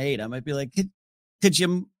 2008, I might be like, could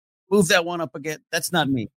you move that one up again? That's not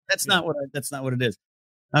me. That's not what it is.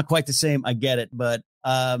 Not quite the same. I get it. But,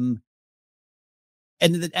 and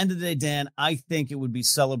at the end of the day, Dan, I think it would be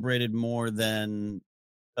celebrated more than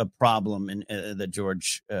a problem that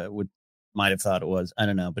George might have thought it was. I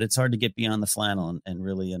don't know, but it's hard to get beyond the flannel and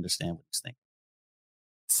really understand what he's thinking.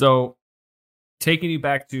 So, taking you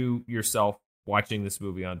back to yourself watching this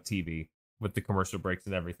movie on TV with the commercial breaks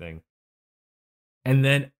and everything, and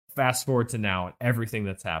then fast forward to now and everything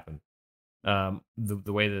that's happened,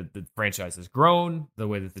 the way that the franchise has grown, the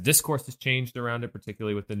way that the discourse has changed around it,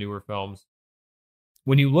 particularly with the newer films.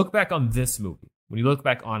 When you look back on this movie, when you look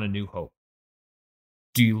back on A New Hope,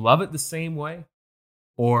 do you love it the same way,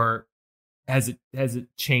 or has it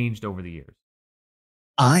changed over the years?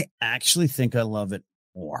 I actually think I love it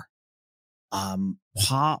more.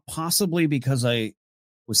 Possibly because I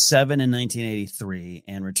was 7 in 1983,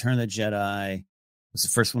 and Return of the Jedi was the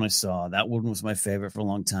first one I saw. That one was my favorite for a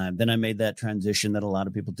long time. Then I made that transition that a lot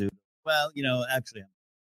of people do. Well, actually,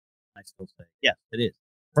 I still say, yes, it is.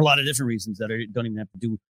 For a lot of different reasons that don't even have to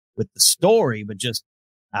do with the story, but just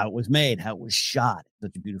how it was made, how it was shot.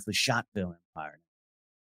 Such a beautifully shot film, Empire.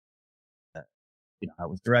 How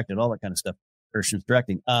it was directed, all that kind of stuff. Gershon's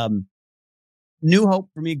directing. New Hope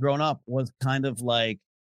for me growing up was kind of like,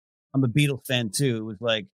 I'm a Beatles fan too. It was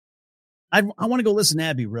like, I want to go listen to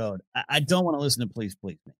Abbey Road. I don't want to listen to Please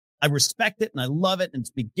Please Me. I respect it and I love it. And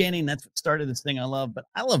it's beginning. That's what started this thing I love. But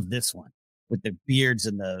I love this one with the beards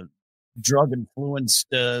and the drug influenced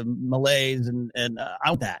malaise and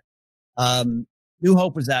out that. New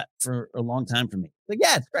Hope was that for a long time for me. Like,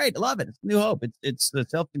 yeah, it's great. I love it. It's New Hope. It's the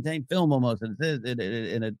self-contained film almost. And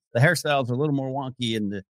the hairstyles are a little more wonky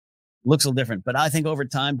and it looks a little different. But I think over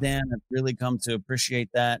time, Dan, I've really come to appreciate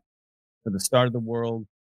that for the start of the world,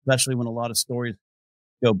 especially when a lot of stories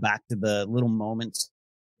go back to the little moments.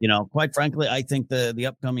 Quite frankly, I think the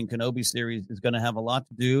upcoming Kenobi series is going to have a lot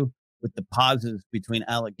to do with the pauses between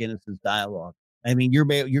Alec Guinness's dialogue. I mean, you're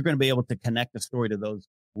going to be able to connect the story to those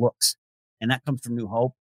looks. And that comes from New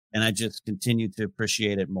Hope. And I just continue to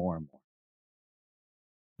appreciate it more and more.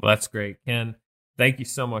 Well, that's great. Ken, thank you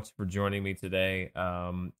so much for joining me today.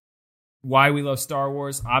 Why We Love Star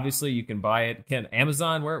Wars. Obviously, you can buy it. Ken,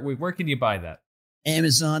 Amazon, where can you buy that?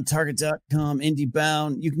 Amazon, Target.com,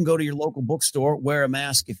 IndieBound. You can go to your local bookstore, wear a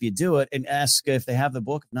mask if you do it, and ask if they have the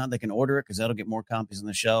book. If not, they can order it because that'll get more copies on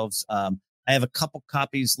the shelves. I have a couple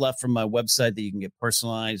copies left from my website that you can get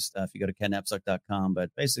personalized if you go to kennapzok.com. But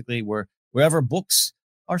basically, wherever books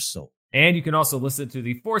are sold. And you can also listen to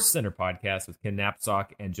the Force Center podcast with Ken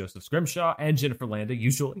Napzok and Joseph Scrimshaw and Jennifer Landa,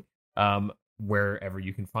 usually, wherever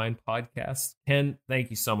you can find podcasts. Ken, thank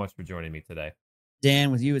you so much for joining me today.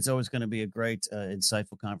 Dan, with you, it's always going to be a great,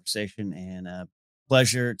 insightful conversation and a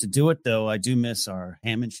pleasure to do it, though I do miss our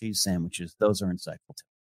ham and cheese sandwiches. Those are insightful, too.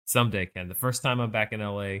 Someday, Ken. The first time I'm back in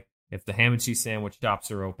L.A., if the ham and cheese sandwich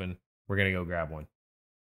shops are open, we're going to go grab one.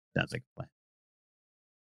 Sounds like a plan.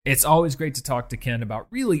 It's always great to talk to Ken about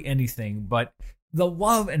really anything, but the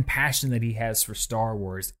love and passion that he has for Star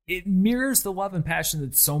Wars, it mirrors the love and passion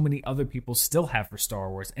that so many other people still have for Star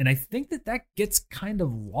Wars. And I think that gets kind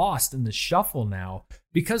of lost in the shuffle now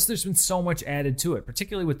because there's been so much added to it,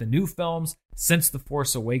 particularly with the new films since The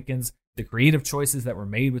Force Awakens, the creative choices that were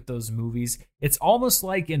made with those movies. It's almost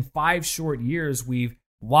like in 5 short years, we've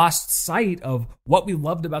lost sight of what we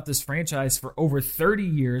loved about this franchise for over 30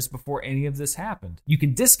 years before any of this happened. You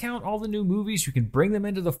can discount all the new movies, you can bring them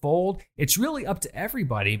into the fold. It's really up to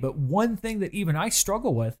everybody. But one thing that even I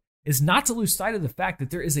struggle with is not to lose sight of the fact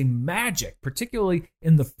that there is a magic, particularly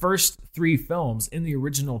in the first 3 films in the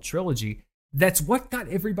original trilogy, that's what got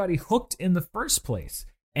everybody hooked in the first place.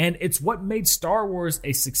 And it's what made Star Wars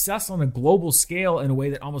a success on a global scale in a way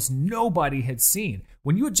that almost nobody had seen.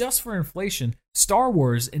 When you adjust for inflation, Star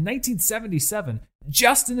Wars in 1977,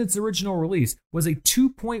 just in its original release, was a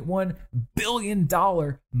 $2.1 billion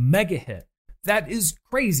mega hit. That is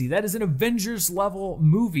crazy. That is an Avengers-level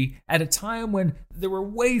movie at a time when there were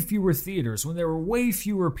way fewer theaters, when there were way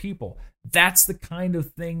fewer people. That's the kind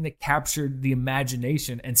of thing that captured the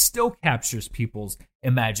imagination and still captures people's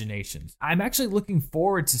imaginations. I'm actually looking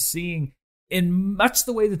forward to seeing, in much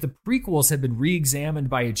the way that the prequels have been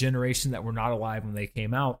re-examined by a generation that were not alive when they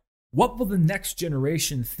came out, what will the next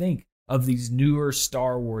generation think of these newer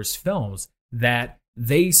Star Wars films that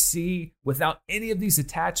they see without any of these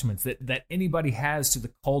attachments that anybody has to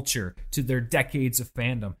the culture, to their decades of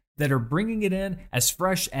fandom, that are bringing it in as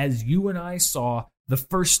fresh as you and I saw the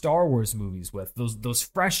first Star Wars movies with, those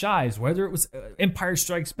fresh eyes, whether it was Empire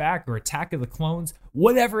Strikes Back or Attack of the Clones,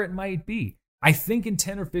 whatever it might be. I think in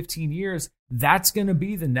 10 or 15 years, that's going to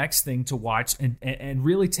be the next thing to watch and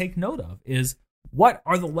really take note of, is what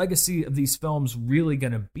are the legacy of these films really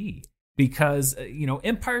going to be? Because,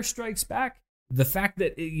 Empire Strikes Back, the fact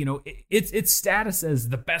that, its status as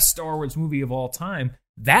the best Star Wars movie of all time,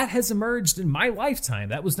 that has emerged in my lifetime.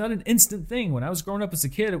 That was not an instant thing. When I was growing up as a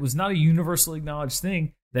kid, it was not a universally acknowledged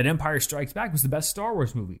thing that Empire Strikes Back was the best Star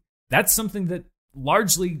Wars movie. That's something that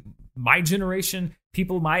largely my generation,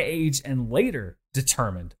 people my age and later,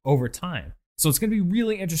 determined over time. So it's going to be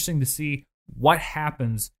really interesting to see what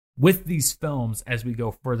happens with these films as we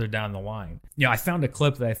go further down the line. I found a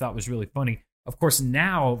clip that I thought was really funny. Of course,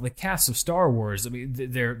 now the cast of Star Wars,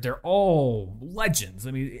 they're all legends.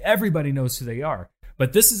 Everybody knows who they are.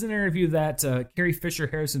 But this is an interview that Carrie Fisher,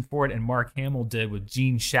 Harrison Ford, and Mark Hamill did with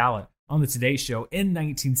Gene Shalit on the Today Show in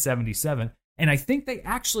 1977. And I think they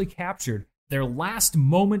actually captured their last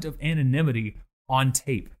moment of anonymity on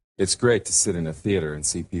tape. It's great to sit in a theater and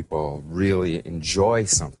see people really enjoy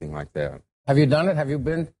something like that. Have you done it? Have you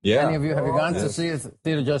been? Yeah. Any of you, have you gone to see a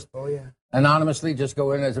theater just anonymously, just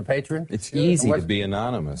go in as a patron? It's easy to be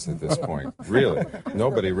anonymous at this point, really.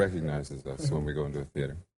 Nobody recognizes us when we go into a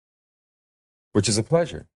theater, which is a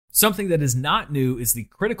pleasure. Something that is not new is the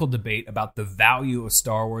critical debate about the value of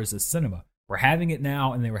Star Wars as cinema. We're having it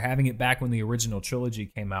now, and they were having it back when the original trilogy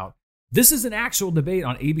came out. This is an actual debate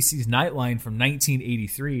on ABC's Nightline from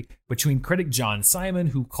 1983 between critic John Simon,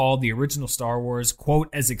 who called the original Star Wars, quote,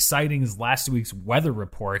 as exciting as last week's weather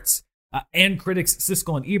reports, and critics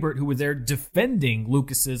Siskel and Ebert, who were there defending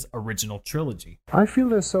Lucas's original trilogy. I feel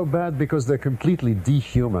they're so bad because they're completely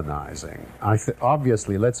dehumanizing.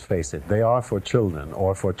 Obviously, let's face it, they are for children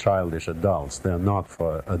or for childish adults. They're not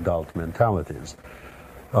for adult mentalities,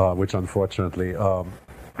 which unfortunately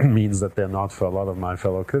means that they're not for a lot of my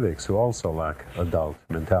fellow critics who also lack adult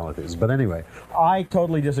mentalities. But anyway. I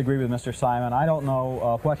totally disagree with Mr. Simon. I don't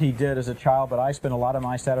know what he did as a child, but I spent a lot of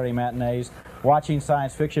my Saturday matinees watching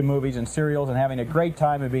science fiction movies and serials and having a great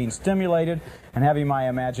time of being stimulated and having my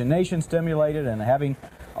imagination stimulated and having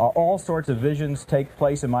all sorts of visions take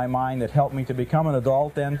place in my mind that helped me to become an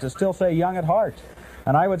adult and to still stay young at heart.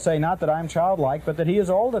 And I would say not that I'm childlike, but that he is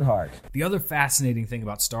old at heart. The other fascinating thing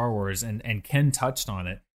about Star Wars, and Ken touched on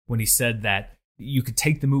it when he said that you could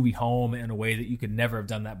take the movie home in a way that you could never have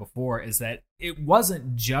done that before, is that it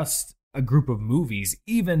wasn't just a group of movies,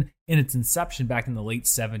 even in its inception back in the late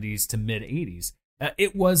 70s to mid 80s.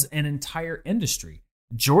 It was an entire industry.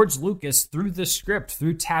 George Lucas, through this script,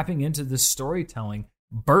 through tapping into this storytelling,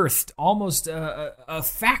 birthed almost a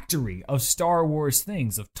factory of Star Wars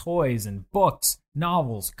things, of toys and books,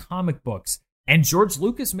 novels, comic books. And George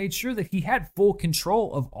Lucas made sure that he had full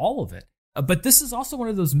control of all of it. But this is also one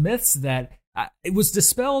of those myths that it was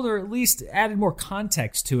dispelled, or at least added more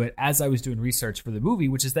context to it as I was doing research for the movie,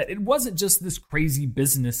 which is that it wasn't just this crazy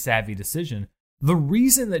business savvy decision. The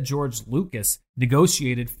reason that George Lucas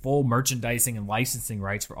negotiated full merchandising and licensing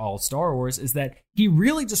rights for all Star Wars is that he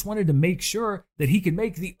really just wanted to make sure that he could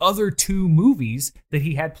make the other 2 movies that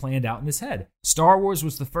he had planned out in his head. Star Wars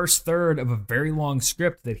was the first third of a very long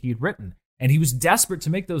script that he had written. And he was desperate to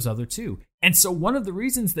make those other two. And so one of the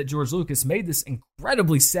reasons that George Lucas made this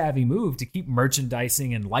incredibly savvy move to keep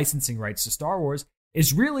merchandising and licensing rights to Star Wars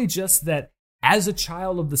is really just that as a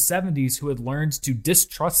child of the 70s who had learned to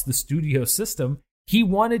distrust the studio system, he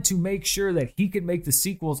wanted to make sure that he could make the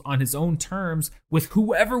sequels on his own terms with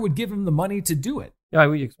whoever would give him the money to do it. Yeah,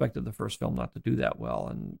 we expected the first film not to do that well,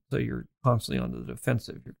 and so you're constantly on the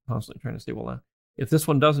defensive. You're constantly trying to say, well, if this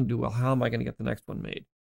one doesn't do well, how am I going to get the next one made?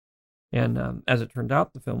 And as it turned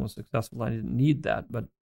out, the film was successful. I didn't need that, but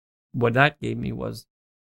what that gave me was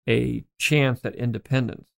a chance at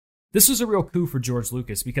independence. This was a real coup for George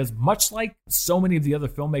Lucas because much like so many of the other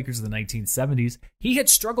filmmakers of the 1970s, he had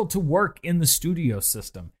struggled to work in the studio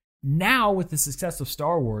system. Now, with the success of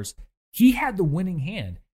Star Wars, he had the winning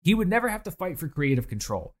hand. He would never have to fight for creative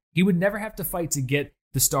control. He would never have to fight to get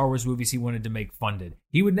the Star Wars movies he wanted to make funded.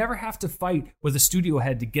 He would never have to fight with a studio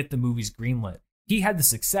head to get the movies greenlit. He had the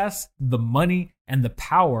success, the money, and the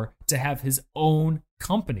power to have his own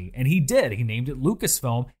company. And he did. He named it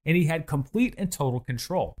Lucasfilm, and he had complete and total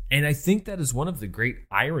control. And I think that is one of the great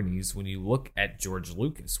ironies when you look at George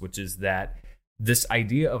Lucas, which is that this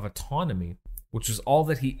idea of autonomy, which was all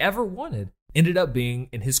that he ever wanted, ended up being,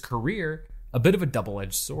 in his career, a bit of a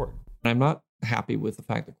double-edged sword. I'm not happy with the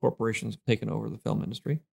fact that corporations have taken over the film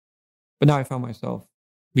industry, but now I found myself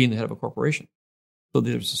being the head of a corporation. So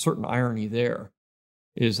there's a certain irony there,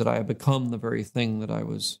 is that I have become the very thing that I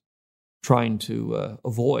was trying to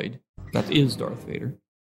avoid. That is Darth Vader.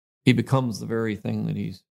 He becomes the very thing that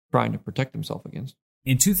he's trying to protect himself against.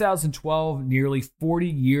 In 2012, nearly 40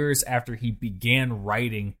 years after he began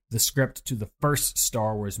writing the script to the first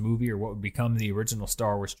Star Wars movie, or what would become the original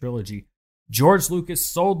Star Wars trilogy, George Lucas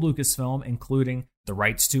sold Lucasfilm, including the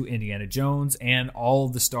rights to Indiana Jones and all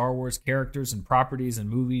of the Star Wars characters and properties and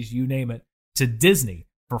movies, you name it, to Disney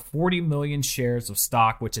for 40 million shares of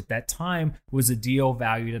stock, which at that time was a deal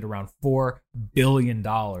valued at around $4 billion.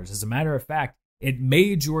 As a matter of fact, it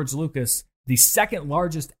made George Lucas the second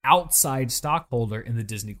largest outside stockholder in the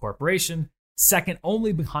Disney Corporation, second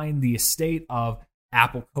only behind the estate of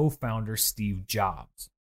Apple co-founder Steve Jobs.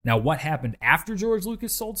 Now, what happened after George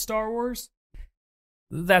Lucas sold Star Wars?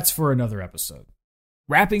 That's for another episode.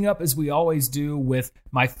 Wrapping up as we always do with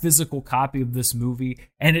my physical copy of this movie.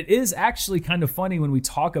 And it is actually kind of funny when we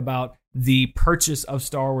talk about the purchase of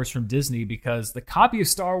Star Wars from Disney, because the copy of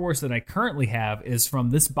Star Wars that I currently have is from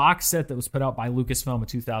this box set that was put out by Lucasfilm in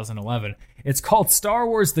 2011. It's called Star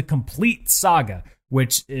Wars: The Complete Saga,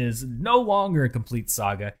 which is no longer a complete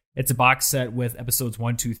saga. It's a box set with episodes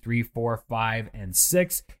 1, 2, 3, 4, 5, and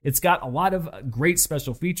 6. It's got a lot of great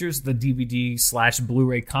special features. The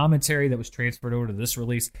DVD/Blu-ray commentary that was transferred over to this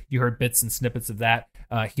release. You heard bits and snippets of that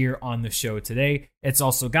here on the show today. It's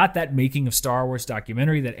also got that Making of Star Wars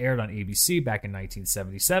documentary that aired on ABC back in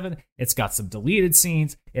 1977. It's got some deleted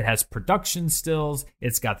scenes. It has production stills.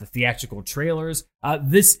 It's got the theatrical trailers.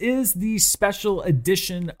 This is the special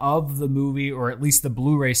edition of the movie, or at least the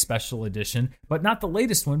Blu-ray special edition, but not the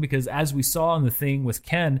latest one, because as we saw in the thing with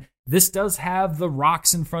Ken, this does have the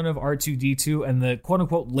rocks in front of R2-D2 and the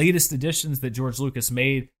quote-unquote latest additions that George Lucas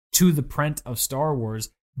made to the print of Star Wars.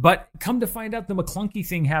 But come to find out, the McClunky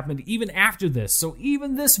thing happened even after this. So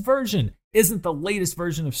even this version isn't the latest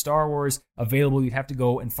version of Star Wars available. You'd have to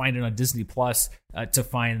go and find it on Disney Plus to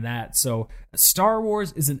find that. So Star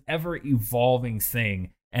Wars is an ever-evolving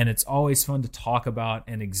thing, and it's always fun to talk about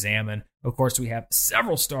and examine. Of course, we have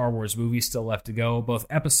several Star Wars movies still left to go, both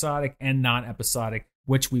episodic and non-episodic,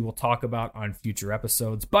 which we will talk about on future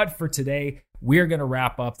episodes. But for today, we're going to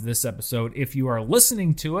wrap up this episode. If you are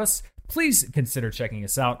listening to us, please consider checking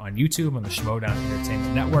us out on YouTube on the Schmodown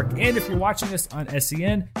Entertainment Network. And if you're watching us on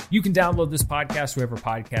SEN, you can download this podcast wherever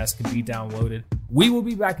podcasts can be downloaded. We will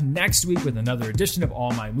be back next week with another edition of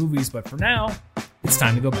All My Movies. But for now, it's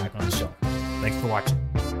time to go back on the show. Thanks for watching.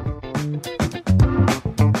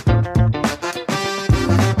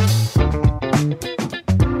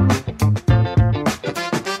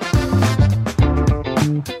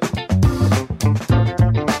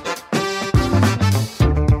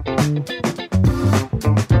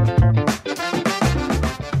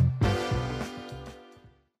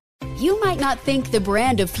 Not think the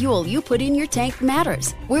brand of fuel you put in your tank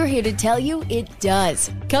matters. We're here to tell you it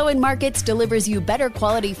does. Cohen Markets delivers you better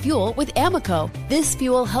quality fuel with Amoco. This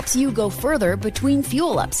fuel helps you go further between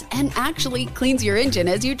fuel ups and actually cleans your engine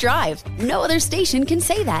as you drive. No other station can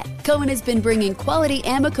say that. Cohen has been bringing quality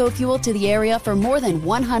Amoco fuel to the area for more than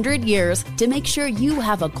 100 years to make sure you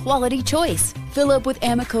have a quality choice. Fill up with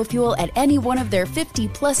Amoco fuel at any one of their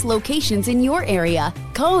 50-plus locations in your area.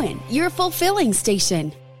 Cohen, your fulfilling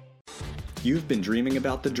station. You've been dreaming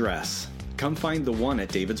about the dress. Come find the one at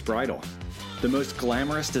David's Bridal. The most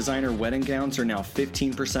glamorous designer wedding gowns are now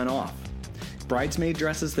 15% off. Bridesmaid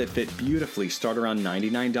dresses that fit beautifully start around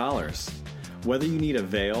 $99. Whether you need a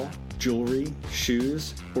veil, jewelry,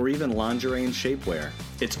 shoes, or even lingerie and shapewear,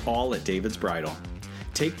 it's all at David's Bridal.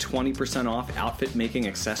 Take 20% off outfit making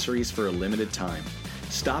accessories for a limited time.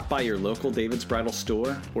 Stop by your local David's Bridal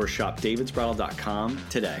store or shop davidsbridal.com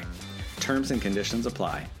today. Terms and conditions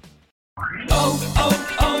apply.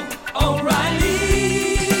 O'Reilly!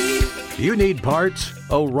 You need parts?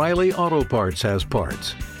 O'Reilly Auto Parts has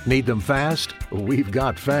parts. Need them fast? We've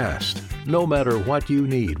got fast. No matter what you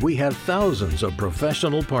need, we have thousands of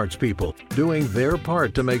professional parts people doing their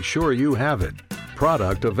part to make sure you have it.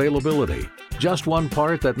 Product availability. Just one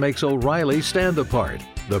part that makes O'Reilly stand apart.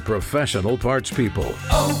 The professional parts people.